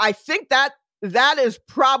 So I think that is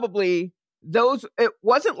probably those. It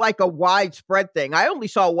wasn't like a widespread thing. I only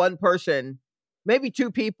saw one person, maybe two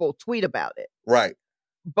people, tweet about it. Right.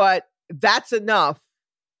 But that's enough.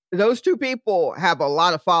 Those two people have a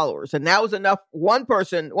lot of followers, and that was enough. One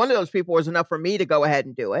of those people was enough for me to go ahead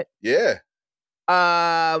and do it. Yeah.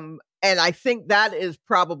 And I think that is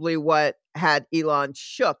probably what had Elon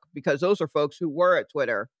shook, because those are folks who were at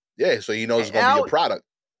Twitter. Yeah. So he knows it's going to be a product.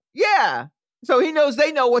 Yeah. So he knows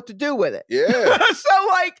they know what to do with it. Yeah. So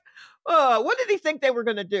like, what did he think they were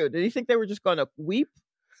going to do? Did he think they were just going to weep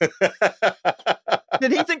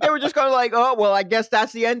Did he think they were just going to like, oh, well, I guess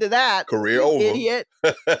that's the end of that. Career You over. idiot.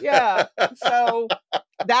 Yeah. So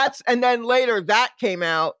and then later that came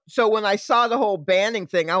out. So when I saw the whole banning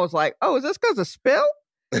thing, I was like, oh, is this because of Spill?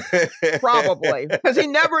 Probably. Because he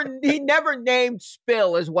never named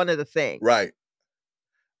Spill as one of the things. Right.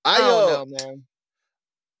 I don't know, man.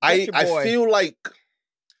 I feel like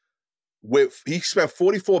he spent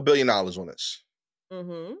 $44 billion on this.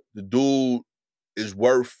 Mm-hmm. The dude is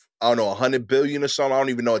worth, I don't know, $100 billion or something. I don't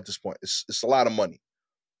even know at this point. It's a lot of money.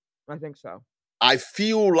 I think so. I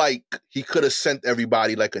feel like he could have sent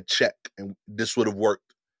everybody like a check, and this would have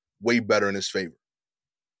worked way better in his favor.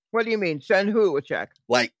 What do you mean? Send who a check?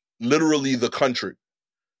 Like literally the country.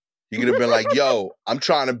 He could have been like, yo, I'm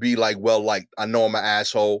trying to be like, well, like, I know I'm an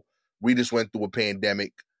asshole. We just went through a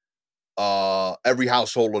pandemic. Every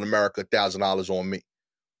household in America, $1,000 on me.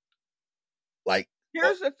 Like,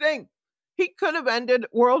 here's the thing. He could have ended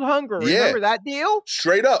world hunger. Remember that deal?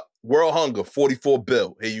 Straight up. World hunger, 44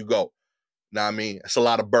 bill. Here you go. Know what I mean? That's a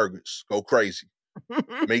lot of burgers. Go crazy.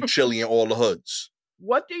 Make chili in all the hoods.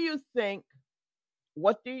 What do you think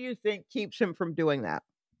keeps him from doing that?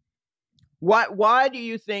 Why do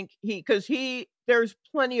you think because there's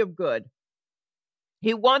plenty of good.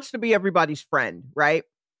 He wants to be everybody's friend, right?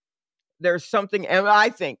 There's something, and I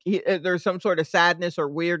think there's some sort of sadness or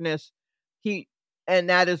weirdness. And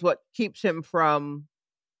that is what keeps him from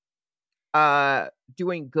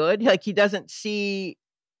doing good. Like he doesn't see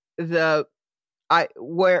where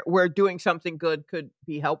doing something good could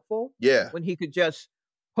be helpful. Yeah. When he could just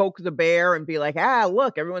poke the bear and be like,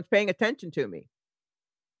 look, everyone's paying attention to me.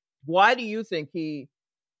 Why do you think he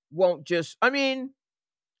won't just, I mean,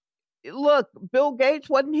 look, Bill Gates,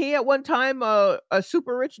 wasn't he at one time a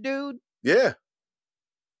super rich dude? Yeah.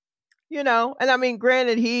 You know, and I mean,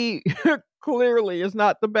 granted, he clearly is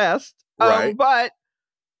not the best. Right. But,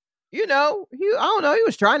 you know, I don't know, he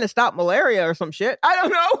was trying to stop malaria or some shit. I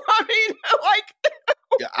don't know. I mean, like.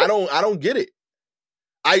 Yeah, I don't get it.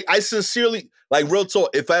 I sincerely, like, real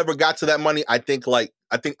talk, if I ever got to that money, I think I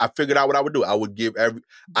figured out what I would do.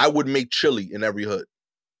 I would make chili in every hood.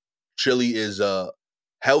 Chili is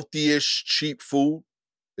healthy-ish, cheap food.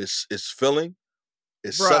 It's filling.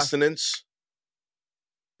 It's sustenance.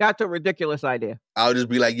 That's a ridiculous idea. I would just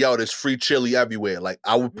be like, yo, there's free chili everywhere. Like,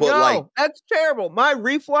 I would put that's terrible. My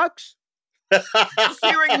reflux, just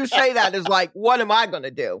hearing you say that is like, what am I going to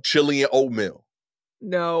do? Chili and oatmeal.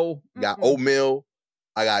 No. I got oatmeal.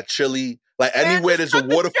 I got chili. Like, anywhere there's a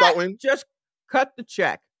water fountain. Just cut the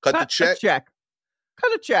check. Cut the check?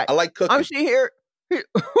 Cut a check. I like cooking. I'm sitting here.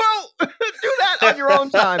 Well, do that on your own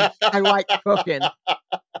time. I like cooking.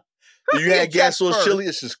 You had gas sauce chili?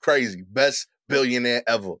 This is crazy. Best billionaire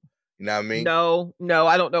ever. You know what I mean? No,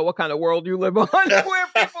 I don't know what kind of world you live on where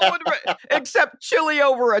people would accept chili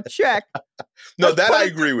over a check. No, that I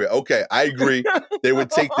agree with. Okay, I agree. They would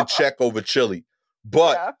take the check over chili.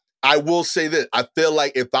 But I will say this. I feel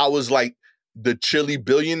like if I was like the chili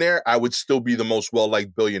billionaire, I would still be the most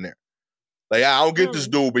well-liked billionaire. Like, I don't get this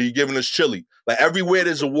dude, but he's giving us chili. Like, everywhere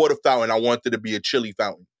there's a water fountain, I want there to be a chili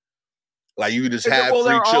fountain. Like, you just have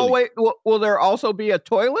free chili. Will there also be a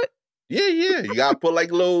toilet? Yeah. You got to put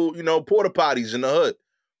like little, porta potties in the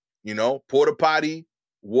hood. Porta potty,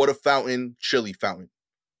 water fountain, chili fountain.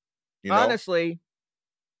 Honestly,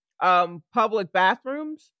 public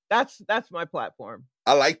bathrooms, that's my platform.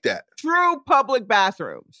 I like that. True public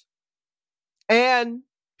bathrooms. And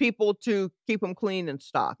people to keep them clean and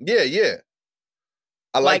stocked. Yeah.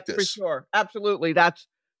 I like this. For sure. Absolutely. That's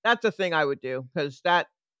a thing I would do because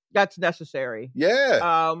that's necessary.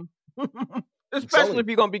 Yeah. Especially if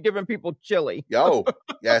you're going to be giving people chili. Yo,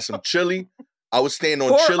 some chili. I was staying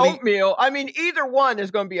on chili. Oatmeal. I mean, either one is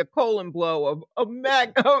going to be a colon blow of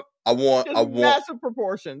massive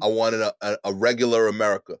proportions. I wanted a regular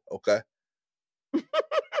America, okay? That's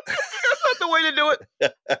not the way to do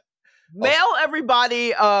it. Mail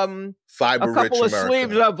everybody fiber a couple of America.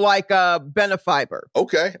 sleeves of like Benefiber.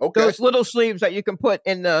 Okay. Those little sleeves that you can put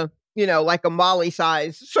in the, like a Molly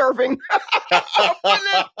size serving.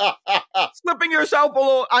 Slipping yourself a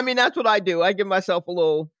little. I mean, that's what I do. I give myself a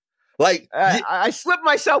little. Like I slip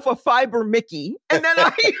myself a fiber Mickey, and then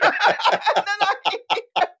I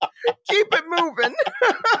keep it moving.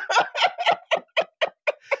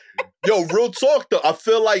 Yo, real talk though. I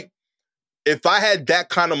feel like if I had that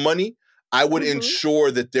kind of money, I would ensure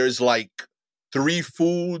that there's like 3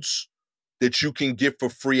 foods that you can get for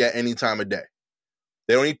free at any time of day.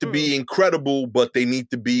 They don't need to be incredible, but they need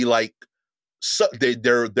to be like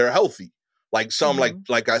they're healthy. Like some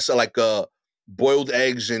like I said, like boiled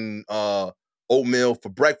eggs and oatmeal for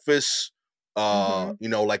breakfast. Mhm. You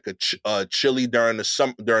know, like a chili during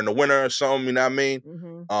the winter or something. You know what I mean?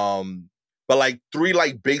 Mhm. But like 3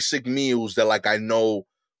 like basic meals that like I know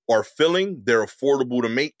are filling. They're affordable to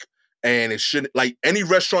make, and it shouldn't like any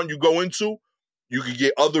restaurant you go into. You can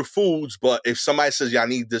get other foods, but if somebody says, "Yeah, I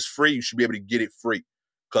need this free," you should be able to get it free,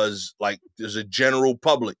 because like there's a general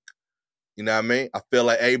public. You know what I mean? I feel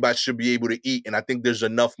like everybody should be able to eat, and I think there's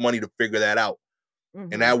enough money to figure that out.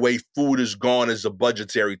 And Mhm. that way, food is gone as a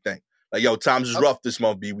budgetary thing. Like, yo, times is Oh, rough this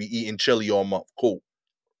month, B. We eating chili all month. Cool.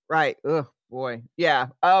 right. Ugh, boy. Yeah.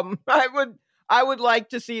 I would like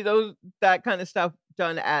to see that kind of stuff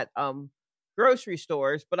done at grocery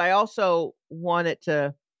stores, but I also want it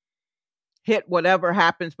to hit whatever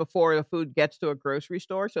happens before the food gets to a grocery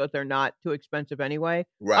store so that they're not too expensive anyway.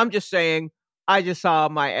 Right. I'm just saying, I just saw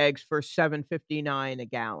my eggs for $7.59 a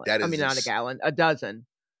gallon. That I is mean, not a gallon, a dozen.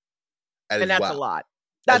 that is And that's a wild. lot.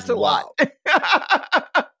 That's That's a lot. wild.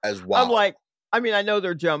 That's I'm wild. like, I mean, I know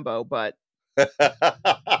they're jumbo, but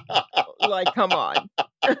like, come on.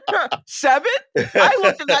 7? I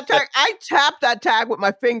looked at that tag. I tapped that tag with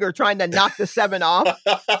my finger trying to knock the 7 off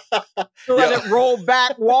to let it roll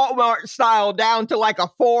back Walmart style down to like a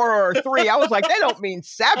 4 or a 3. I was like, they don't mean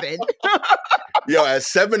 7. Yo, at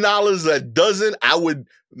 $7 a dozen, I would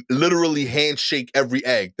literally handshake every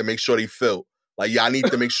egg to make sure they fill. Like, yeah, I need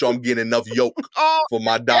to make sure I'm getting enough yolk Oh, for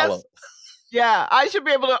my dollar. yes. Yeah, I should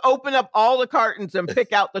be able to open up all the cartons and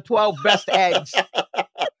pick out the 12 best eggs.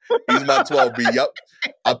 He's my 12B. Yup.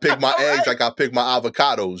 I pick my eggs Right. like I pick my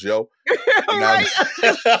avocados, yo. You know Right?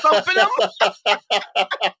 Just thumping them.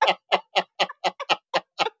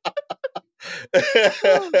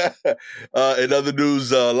 In other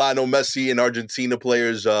news, Lionel Messi and Argentina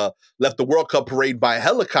players left the World Cup parade by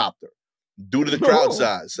helicopter due to the crowd Oh.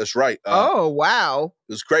 size. That's right. Oh, wow.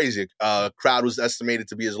 It was crazy. Crowd was estimated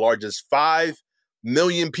to be as large as 5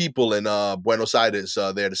 million people in Buenos Aires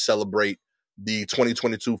there to celebrate the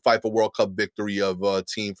 2022 FIFA World Cup victory of a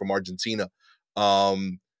team from Argentina.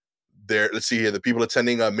 Let's see here. The people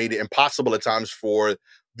attending made it impossible at times for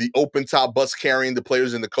the open top bus carrying the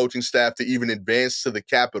players and the coaching staff to even advance to the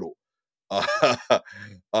capital.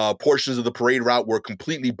 Portions of the parade route were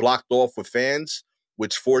completely blocked off with fans,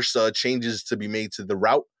 which forced changes to be made to the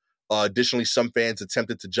route. Additionally, some fans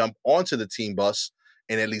attempted to jump onto the team bus,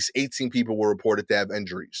 and at least 18 people were reported to have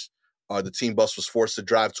injuries. The team bus was forced to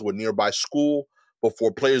drive to a nearby school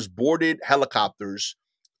before players boarded helicopters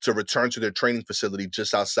to return to their training facility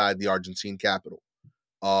just outside the Argentine capital.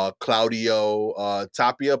 Claudio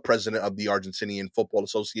Tapia, president of the Argentinian Football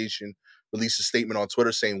Association, released a statement on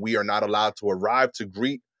Twitter saying, "We are not allowed to arrive to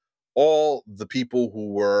greet all the people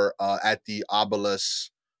who were at the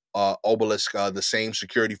obelisk. The same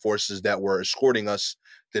security forces that were escorting us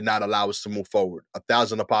did not allow us to move forward.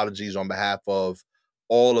 1,000 apologies on behalf of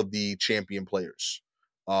all of the champion players.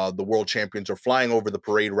 The world champions are flying over the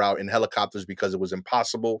parade route in helicopters because it was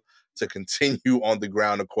impossible to continue on the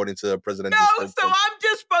ground, according to the presidential No, so I'm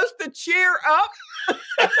just supposed to cheer up?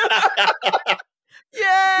 Yay!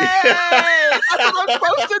 That's what I'm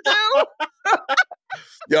supposed to do?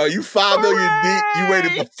 Yo, you 5 million deep. You Hooray!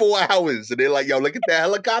 waited for 4 hours, and they're like, "Yo, look at that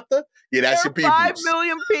helicopter. Yeah, that's your There are people." 5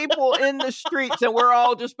 million people in the streets, and we're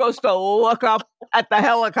all just supposed to look up at the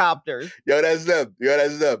helicopters. Yo, that's them. You know what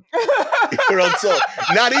I'm saying?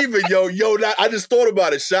 Not even, I just thought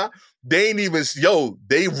about it, Sha. They ain't even,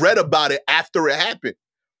 they read about it after it happened.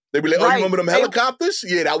 They be like, "Oh, you remember them helicopters?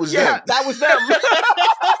 Yeah, that was them." Yeah, that was them.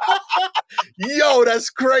 Yo, that's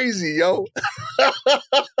crazy, yo.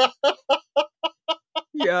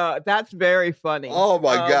 Yeah, that's very funny. Oh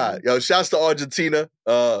my God. Yo, shouts to Argentina.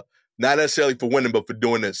 Not necessarily for winning, but for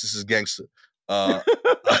doing this. This is gangster.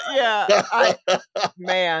 Yeah.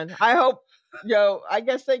 I hope, I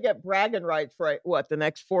guess they get bragging rights for the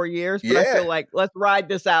next 4 years? But I feel like, let's ride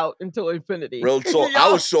this out until infinity. Real talk.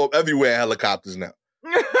 I would show up everywhere in helicopters now.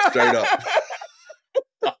 Straight up.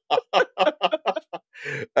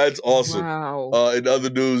 That's awesome. Wow. In other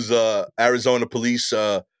news, Arizona police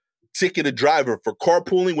ticket a driver for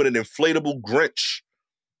carpooling with an inflatable Grinch.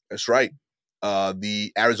 That's right.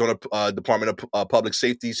 The Arizona Department of Public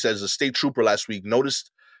Safety says a state trooper last week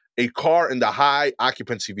noticed a car in the high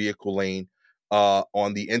occupancy vehicle lane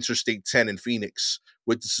on the Interstate 10 in Phoenix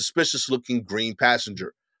with the suspicious-looking green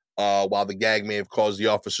passenger. While the gag may have caused the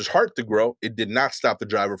officer's heart to grow, it did not stop the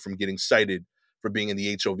driver from getting cited for being in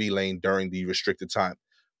the HOV lane during the restricted time.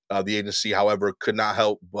 The agency, however, could not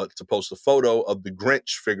help but to post a photo of the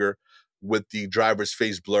Grinch figure with the driver's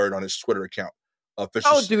face blurred on his Twitter account.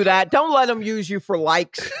 Don't do that. Don't let them use you for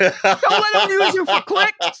likes. Don't let them use you for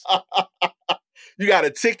clicks. You got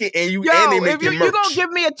a ticket and Yo, and they make if your you merch. gonna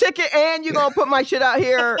give me a ticket and you gonna put my shit out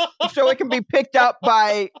here so it can be picked up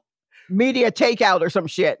by media takeout or some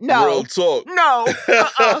shit. No. Real talk. No.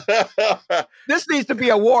 This needs to be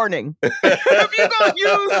a warning. If you're gonna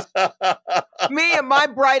use me and my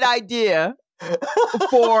bright idea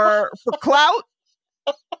for clout,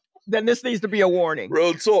 then this needs to be a warning.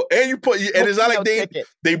 Real talk. And you put, and it's not like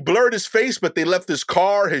they blurred his face, but they left his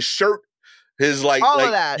car, his shirt, his all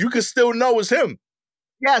of that. You can still know it's him.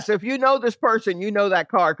 Yes, if you know this person, you know that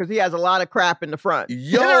car because he has a lot of crap in the front.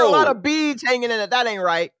 Yo, and there are a lot of beads hanging in it. That ain't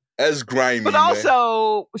right. That's grimy. But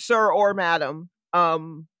also, sir or madam,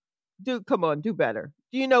 dude, come on, do better.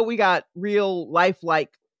 Do you know we got real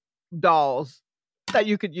lifelike dolls that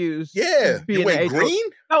you could use? Yeah, you went green.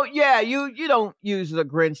 Oh yeah, you don't use the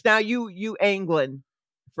Grinch now. You angling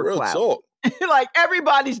for real clout. Talk. Like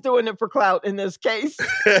everybody's doing it for clout in this case.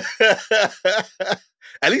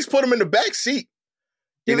 At least put him in the back seat.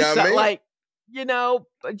 You know what I mean? Like,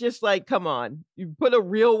 just like, come on. You put a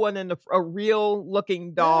real one a real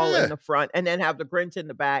looking doll in the front and then have the Grinch in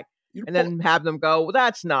the back and then have them go, well,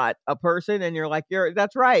 that's not a person. And you're like,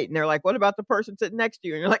 that's right. And they're like, what about the person sitting next to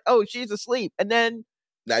you? And you're like, oh, she's asleep. And then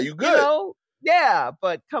now you good. Yeah,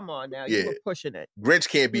 but come on now. You were pushing it. Grinch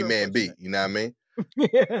can't be man B. You know what I mean?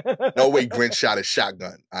 No way Grinch shot a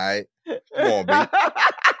shotgun. All right? Come on, B.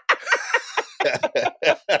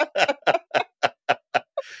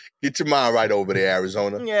 Get your mind right over there,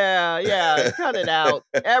 Arizona. Yeah. Cut it out.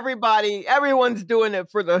 Everyone's doing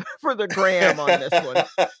it for the gram on this one.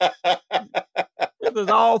 This is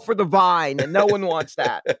all for the Vine, and no one wants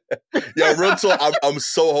that. Yeah, real talk. I'm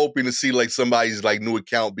so hoping to see like somebody's like new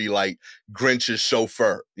account be like Grinch's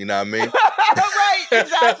chauffeur. You know what I mean? Right,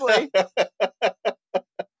 exactly.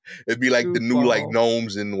 It'd be like the new like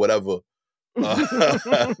gnomes and whatever.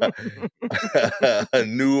 The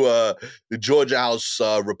Georgia House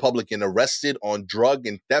Republican arrested on drug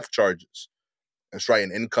and theft charges. That's right.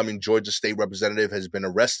 An incoming Georgia state representative has been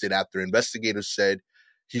arrested after investigators said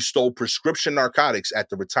he stole prescription narcotics at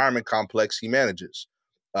the retirement complex he manages.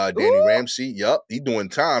 Danny Ramsey, he doing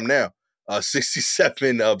time now.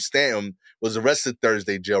 67 of Stanton was arrested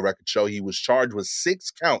Thursday, jail records show. He was charged with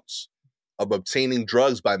 6 counts of obtaining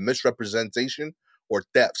drugs by misrepresentation or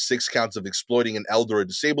theft, 6 counts of exploiting an elder or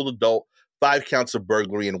disabled adult, 5 counts of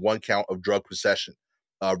burglary, and 1 count of drug possession.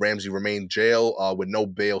 Ramsey remained in jail with no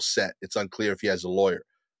bail set. It's unclear if he has a lawyer.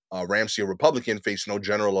 Ramsey, a Republican, faced no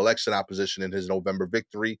general election opposition in his November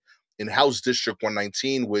victory in House District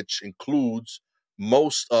 119, which includes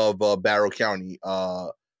most of Barrow County.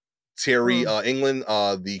 Terry England,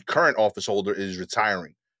 the current office holder, is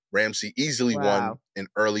retiring. Ramsey easily won an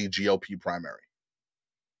early GOP primary.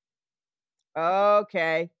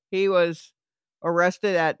 Okay. He was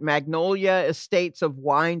arrested at Magnolia Estates of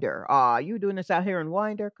Winder. You doing this out here in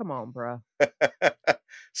Winder? Come on, bro.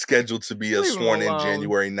 Scheduled to be sworn in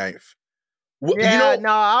January 9th. Well,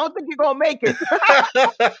 no, I don't think you're going to make it.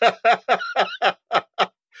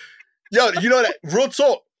 Yo, you know that, real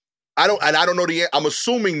talk. I don't know the answer. I'm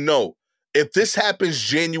assuming no. If this happens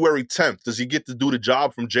January 10th, does he get to do the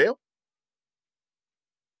job from jail?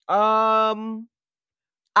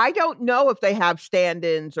 I don't know if they have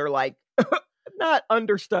stand-ins or like not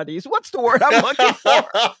understudies. What's the word I'm looking for?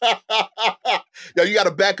 Yo, you got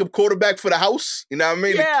a backup quarterback for the house? You know what I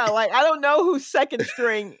mean? Yeah, like I don't know who's second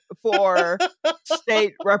string for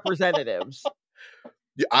state representatives.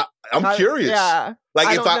 Yeah, I'm curious. Yeah.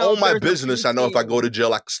 Like if I own my business, I know if I go to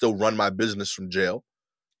jail, I can still run my business from jail.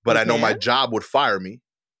 But I know my job would fire me.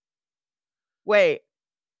 Wait.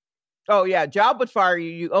 Oh, yeah. Job would fire you.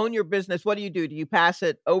 You own your business. What do? Do you pass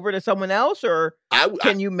it over to someone else or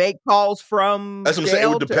can you make calls from That's what I'm saying. It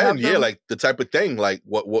would depend. Yeah, like the type of thing. Like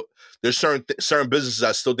what there's certain businesses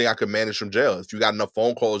I still think I could manage from jail. If you got enough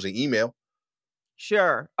phone calls and email.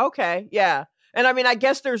 Sure. Okay. Yeah. And I mean, I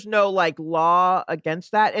guess there's no like law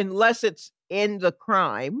against that unless it's in the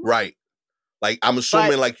crime. Right. Like I'm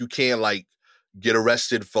assuming like you can't like get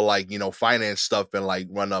arrested for like, finance stuff and like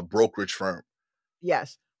run a brokerage firm.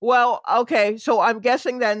 Yes. Well, okay. So I'm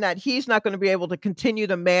guessing then that he's not going to be able to continue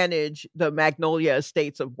to manage the Magnolia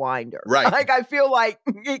Estates of Winder. Right. Like I feel like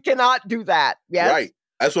he cannot do that. Yes. Right.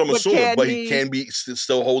 That's what I'm assuming. But he can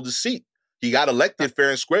still hold his seat. He got elected fair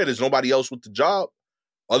and square. There's nobody else with the job.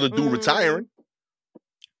 Other dude retiring.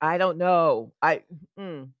 I don't know. I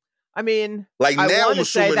mean, like now I'm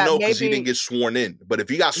assuming no because he didn't get sworn in. But if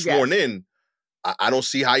he got sworn in, I don't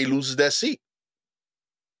see how he loses that seat.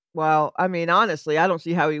 Well, I mean, honestly, I don't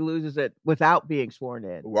see how he loses it without being sworn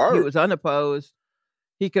in. Word. He was unopposed.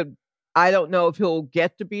 I don't know if he'll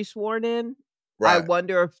get to be sworn in. I Right.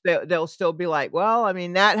 wonder if they'll still be like, well, I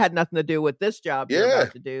mean, that had nothing to do with this job you're Yeah.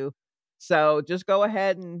 about to do. So just go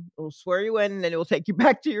ahead and we'll swear you in, and then it will take you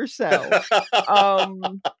back to your cell.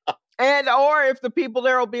 And or if the people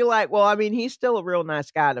there will be like, well, I mean, he's still a real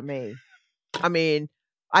nice guy to me. I mean,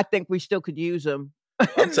 I think we still could use him.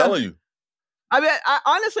 I'm telling you. I mean,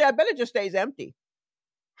 honestly, I bet it just stays empty.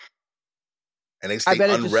 And they stay I bet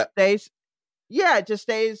it unwrapped. just stays. Yeah, it just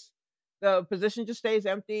stays. The position just stays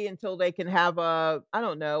empty until they can have a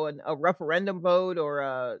referendum vote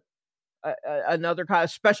or another kind of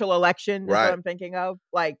special election. Is Right. what I'm thinking of.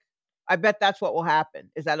 Like, I bet that's what will happen.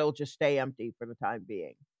 Is that it'll just stay empty for the time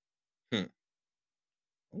being.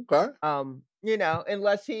 Okay.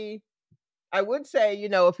 Unless I would say,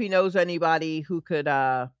 if he knows anybody who could,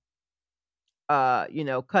 cut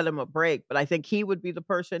him a break, but I think he would be the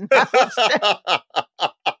person that would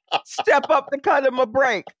step up to cut him a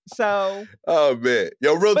break. So, oh man,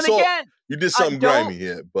 yo, real but talk. Again, you did something grimy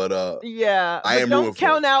here, but yeah, I am don't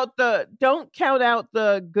count out the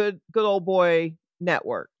good old boy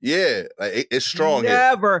network. Yeah, like it's strong.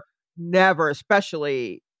 Never,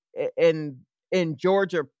 especially in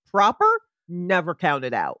Georgia proper. Never count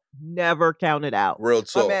it out. Never count it out. Real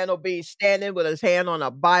talk. My man will be standing with his hand on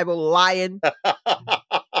a Bible, lying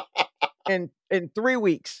in 3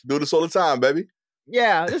 weeks. Do this all the time, baby.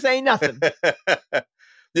 Yeah, this ain't nothing.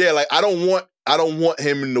 Yeah, like I don't want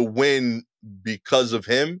him to win because of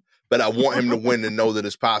him, but I want him to win to know that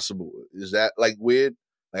it's possible. Is that like weird?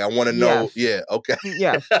 Like I want to know. Yes. Yeah. Okay.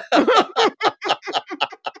 Yes.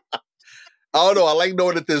 I don't know. I like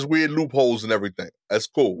knowing that there's weird loopholes and everything. That's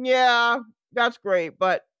cool. Yeah, that's great,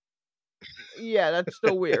 but yeah, that's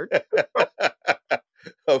still weird.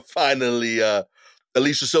 Finally,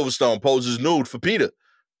 Alicia Silverstone poses nude for PETA.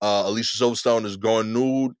 Alicia Silverstone is going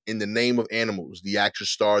nude in the name of animals. The actress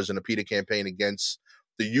stars in a PETA campaign against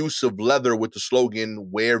the use of leather with the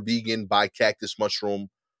slogan, wear vegan, buy cactus mushroom,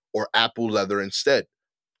 or apple leather instead.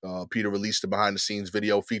 PETA released a behind-the-scenes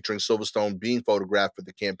video featuring Silverstone being photographed for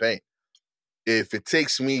the campaign. If it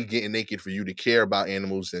takes me getting naked for you to care about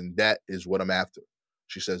animals, then that is what I'm after,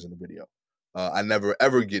 she says in the video. I never,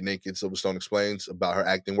 ever get naked, Silverstone explains about her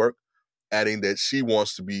acting work, adding that she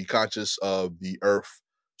wants to be conscious of the earth,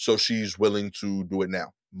 so she's willing to do it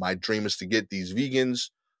now. My dream is to get these vegan,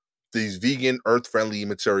 earth-friendly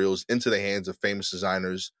materials into the hands of famous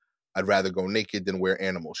designers. I'd rather go naked than wear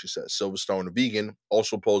animals, she says. Silverstone, a vegan,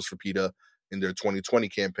 also posed for PETA in their 2020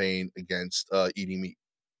 campaign against eating meat.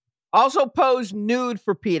 Also posed nude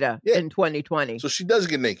for PETA in 2020. So she does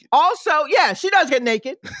get naked. Also, yeah, she does get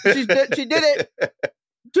naked. She did it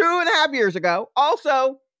 2.5 years ago.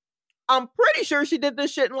 Also, I'm pretty sure she did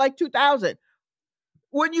this shit in like 2000.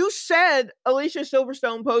 When you said Alicia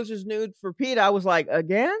Silverstone poses nude for PETA, I was like,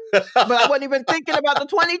 again? But I wasn't even thinking about the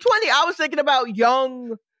 2020. I was thinking about a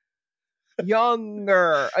younger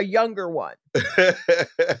one.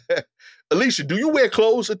 Alicia, do you wear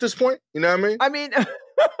clothes at this point? You know what I mean? I mean,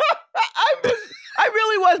 I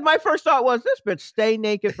really was. My first thought was, this bitch stay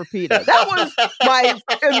naked for PETA. That was my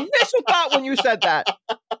initial thought when you said that.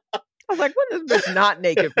 I was like, when is this not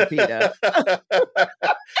naked for PETA?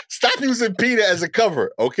 Stop using PETA as a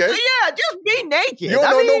cover, okay? Yeah, just be naked. You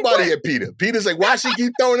don't know nobody at PETA. PETA's like, why she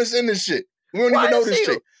keep throwing us in this shit? We don't even know this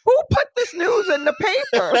shit. Who put this news in the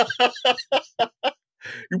paper?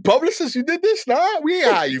 You publicists, you did this? Nah, we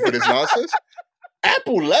ain't hire you for this nonsense.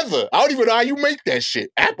 Apple leather. I don't even know how you make that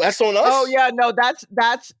shit. Apple, that's on us. Oh yeah, no, that's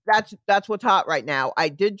what's hot right now. I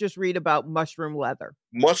did just read about mushroom leather.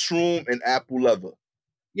 Mushroom and apple leather.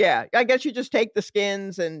 Yeah, I guess you just take the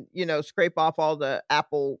skins and scrape off all the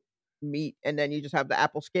apple meat, and then you just have the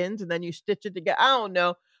apple skins, and then you stitch it together. I don't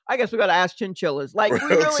know. I guess we got to ask chinchillas. Like,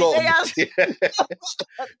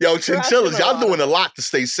 Yo, chinchillas, y'all doing a lot to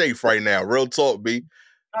stay safe right now. Real talk, B.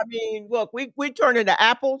 I mean, look, we turn into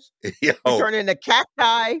apples. Yo, we turn into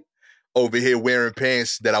cacti. Over here wearing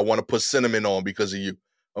pants that I want to put cinnamon on because of you.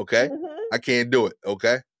 Okay? Mm-hmm. I can't do it.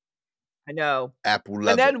 Okay? I know. Apple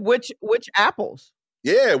leather. And then which apples?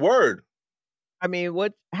 Yeah, word. I mean,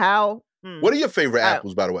 how? What are your favorite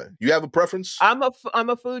apples, by the way? You have a preference? I'm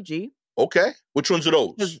a Fuji. Okay. Which ones are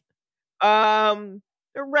those?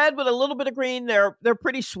 They're red with a little bit of green. They're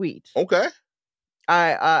pretty sweet. Okay.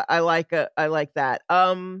 I like that.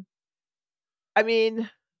 I mean,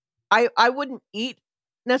 I wouldn't eat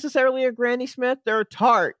necessarily a Granny Smith. They're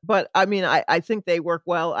tart, but I mean, I think they work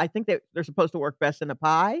well. I think they're supposed to work best in a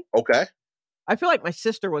pie. Okay. I feel like my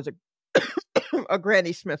sister was a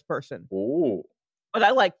Granny Smith person. Ooh. But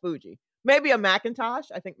I like Fuji. Maybe a Macintosh.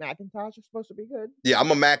 I think Macintosh is supposed to be good. Yeah,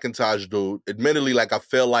 I'm a Macintosh dude. Admittedly, like I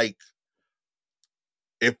feel like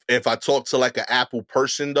if I talk to like an Apple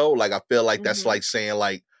person though, like I feel like that's like saying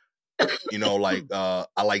like, you know, like I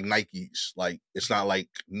like Nikes. Like it's not like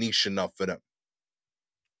niche enough for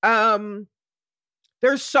them.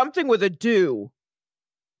 There's something with a dew.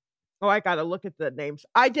 Oh, I gotta look at the names.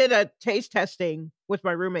 I did a taste testing with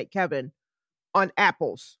my roommate Kevin on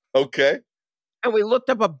apples. Okay. And we looked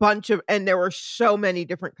up a bunch of, and there were so many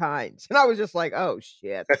different kinds. And I was just like, oh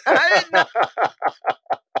shit.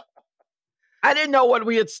 I didn't know what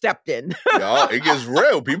we had stepped in. Yo, it gets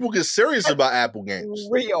real. People get serious about Apple games.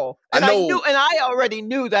 Real. And I already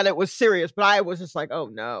knew that it was serious, but I was just like, oh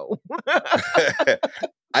no.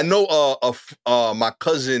 I know my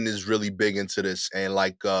cousin is really big into this, and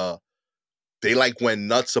like they like went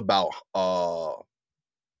nuts about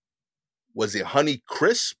was it Honey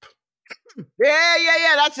Crisp?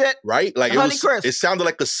 Yeah, that's it. Right? Like Honey Crisp. It sounded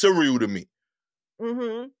like a cereal to me.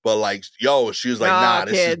 Mm-hmm. But like, yo, she was like, nah,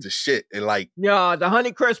 this is the shit. And like, yeah, the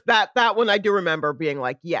Honey Crisp, that one I do remember being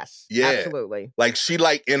like, yes, yeah, absolutely. Like she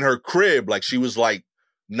like in her crib, like she was like,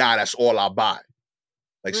 nah, that's all I buy.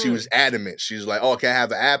 Like she was adamant. She was like, oh, can I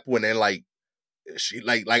have an apple? And then like she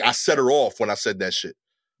like I set her off when I said that shit.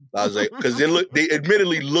 I was like, because they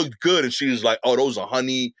admittedly looked good, and she was like, oh, those are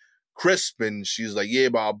Honey Crisp, and she's like, yeah,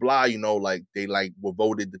 blah blah, you know, like they like were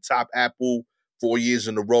voted the top apple 4 years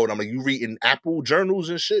in a row. And I'm like, you reading Apple journals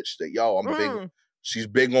and shit? She's like, yo, I'm big. She's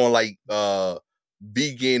big on like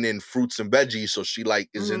vegan and fruits and veggies, so she like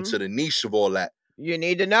is into the niche of all that. You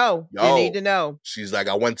need to know. Yo, you need to know. She's like,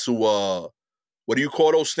 I went to what do you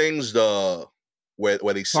call those things? The where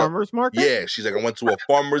they sell farmers market? Yeah, she's like, I went to a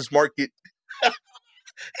farmer's market.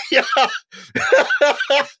 Yeah.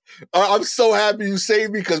 I'm so happy you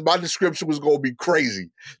saved me because my description was gonna be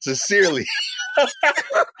crazy. Sincerely.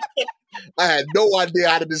 I had no idea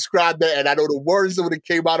how to describe that, and I know the words that would have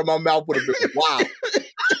came out of my mouth would have been wow.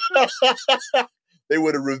 They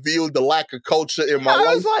would have revealed the lack of culture in my life.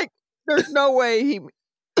 I was like, there's no way he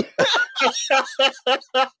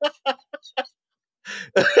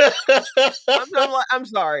I'm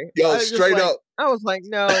sorry. Yo, straight up. I was like,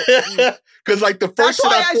 no. Because like the first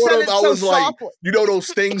thing I thought of, I was like, softly. You know those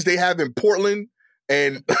things they have in Portland?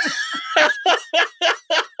 And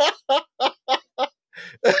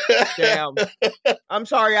damn. I'm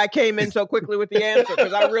sorry I came in so quickly with the answer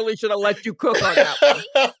because I really should have let you cook on that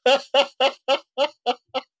one.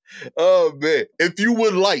 Oh man. If you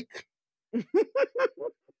would like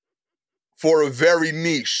for a very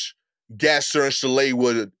niche, Gasser and Chalet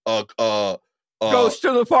would goes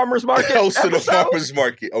to the farmer's market. Goes to the farmer's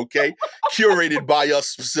market, okay? Curated by us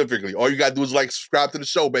specifically. All you gotta do is like, subscribe to the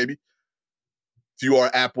show, baby. If you are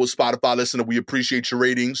an Apple, Spotify listener, we appreciate your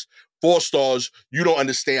ratings. 4 stars. You don't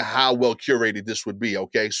understand how well curated this would be,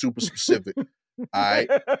 okay? Super specific. All right.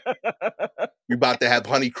 We about to have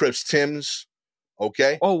Honey Crisp Tim's,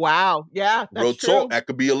 okay? Oh wow, yeah. That's real true. talk. That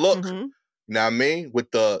could be a look. You know what I mean?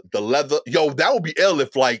 With the leather. Yo, that would be ill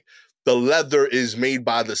if like the leather is made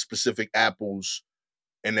by the specific apples,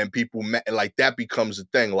 and then people like that becomes a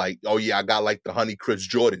thing. Like, oh yeah, I got like the Honey Crisp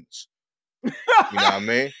Jordans. You know what I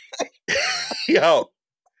mean? Yo.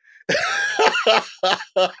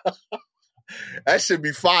 That should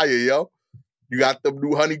be fire, yo. You got them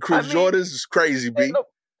new Honey Crisp Jordans? It's crazy, B.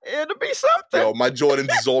 It'll be something. Yo, my Jordans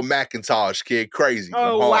is all Macintosh, kid. Crazy.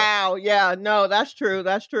 Oh, wow. Yeah, no, that's true.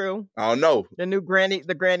 That's true. I don't know. The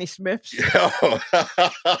Granny Smiths. Yo.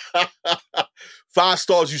 5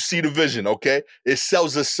 stars, you see the vision, okay? It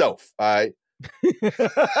sells itself, all right?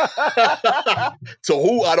 To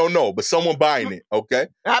who? I don't know, but someone buying it, okay?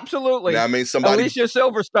 Absolutely. You know what I mean? Somebody. Alicia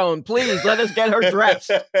Silverstone, please let us get her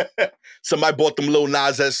dressed. Somebody bought them little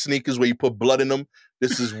Nas S sneakers where you put blood in them.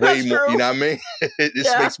 This is way more, you know what I mean?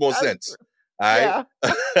 This makes more sense. True. All right.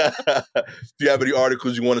 Yeah. If you have any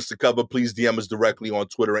articles you want us to cover, please DM us directly on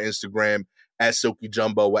Twitter and Instagram at Silky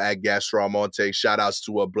Jumbo or at Gasser Almonte. Shout outs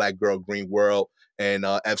to Black Girl Green World and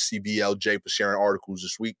FCBLJ for sharing articles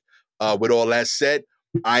this week. With all that said,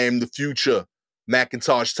 I am the future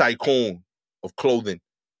Macintosh tycoon of clothing,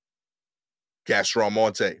 Gasser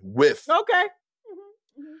Almonte, with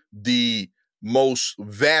the most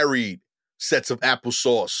varied sets of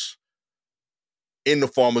applesauce in the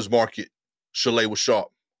farmer's market. Chalet was sharp.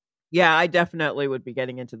 Yeah, I definitely would be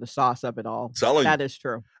getting into the sauce of it all. That is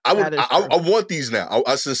true. I want these now.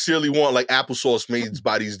 I sincerely want like applesauce made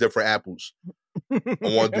by these different apples. I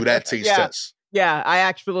want to do that taste test. Yeah, I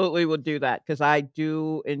absolutely would do that because I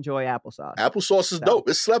do enjoy applesauce. Applesauce is dope.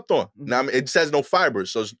 It's slept on. Now, I mean, it has no fiber,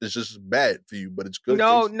 so it's just bad for you, but it's good.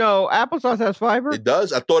 No, applesauce has fiber. It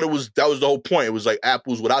does? I thought that was the whole point. It was like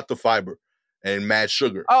apples without the fiber and mad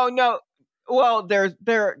sugar. Oh, no. Well, there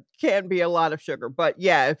can be a lot of sugar, but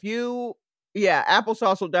yeah, if you Yeah,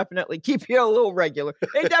 applesauce will definitely keep you a little regular.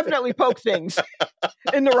 They definitely poke things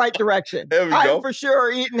in the right direction. There we go. I'm for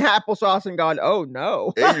sure eating applesauce and gone, oh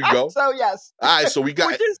no. There you go. So yes. All right, so we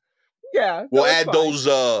got. We'll add fine. those.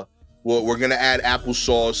 We're gonna add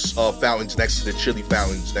applesauce fountains next to the chili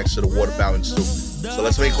fountains, next to the water fountains too. So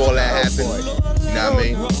let's make all that happen. You know what I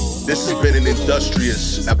mean? This has been an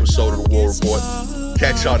industrious episode of the War Report.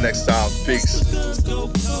 Catch y'all next time. Peace.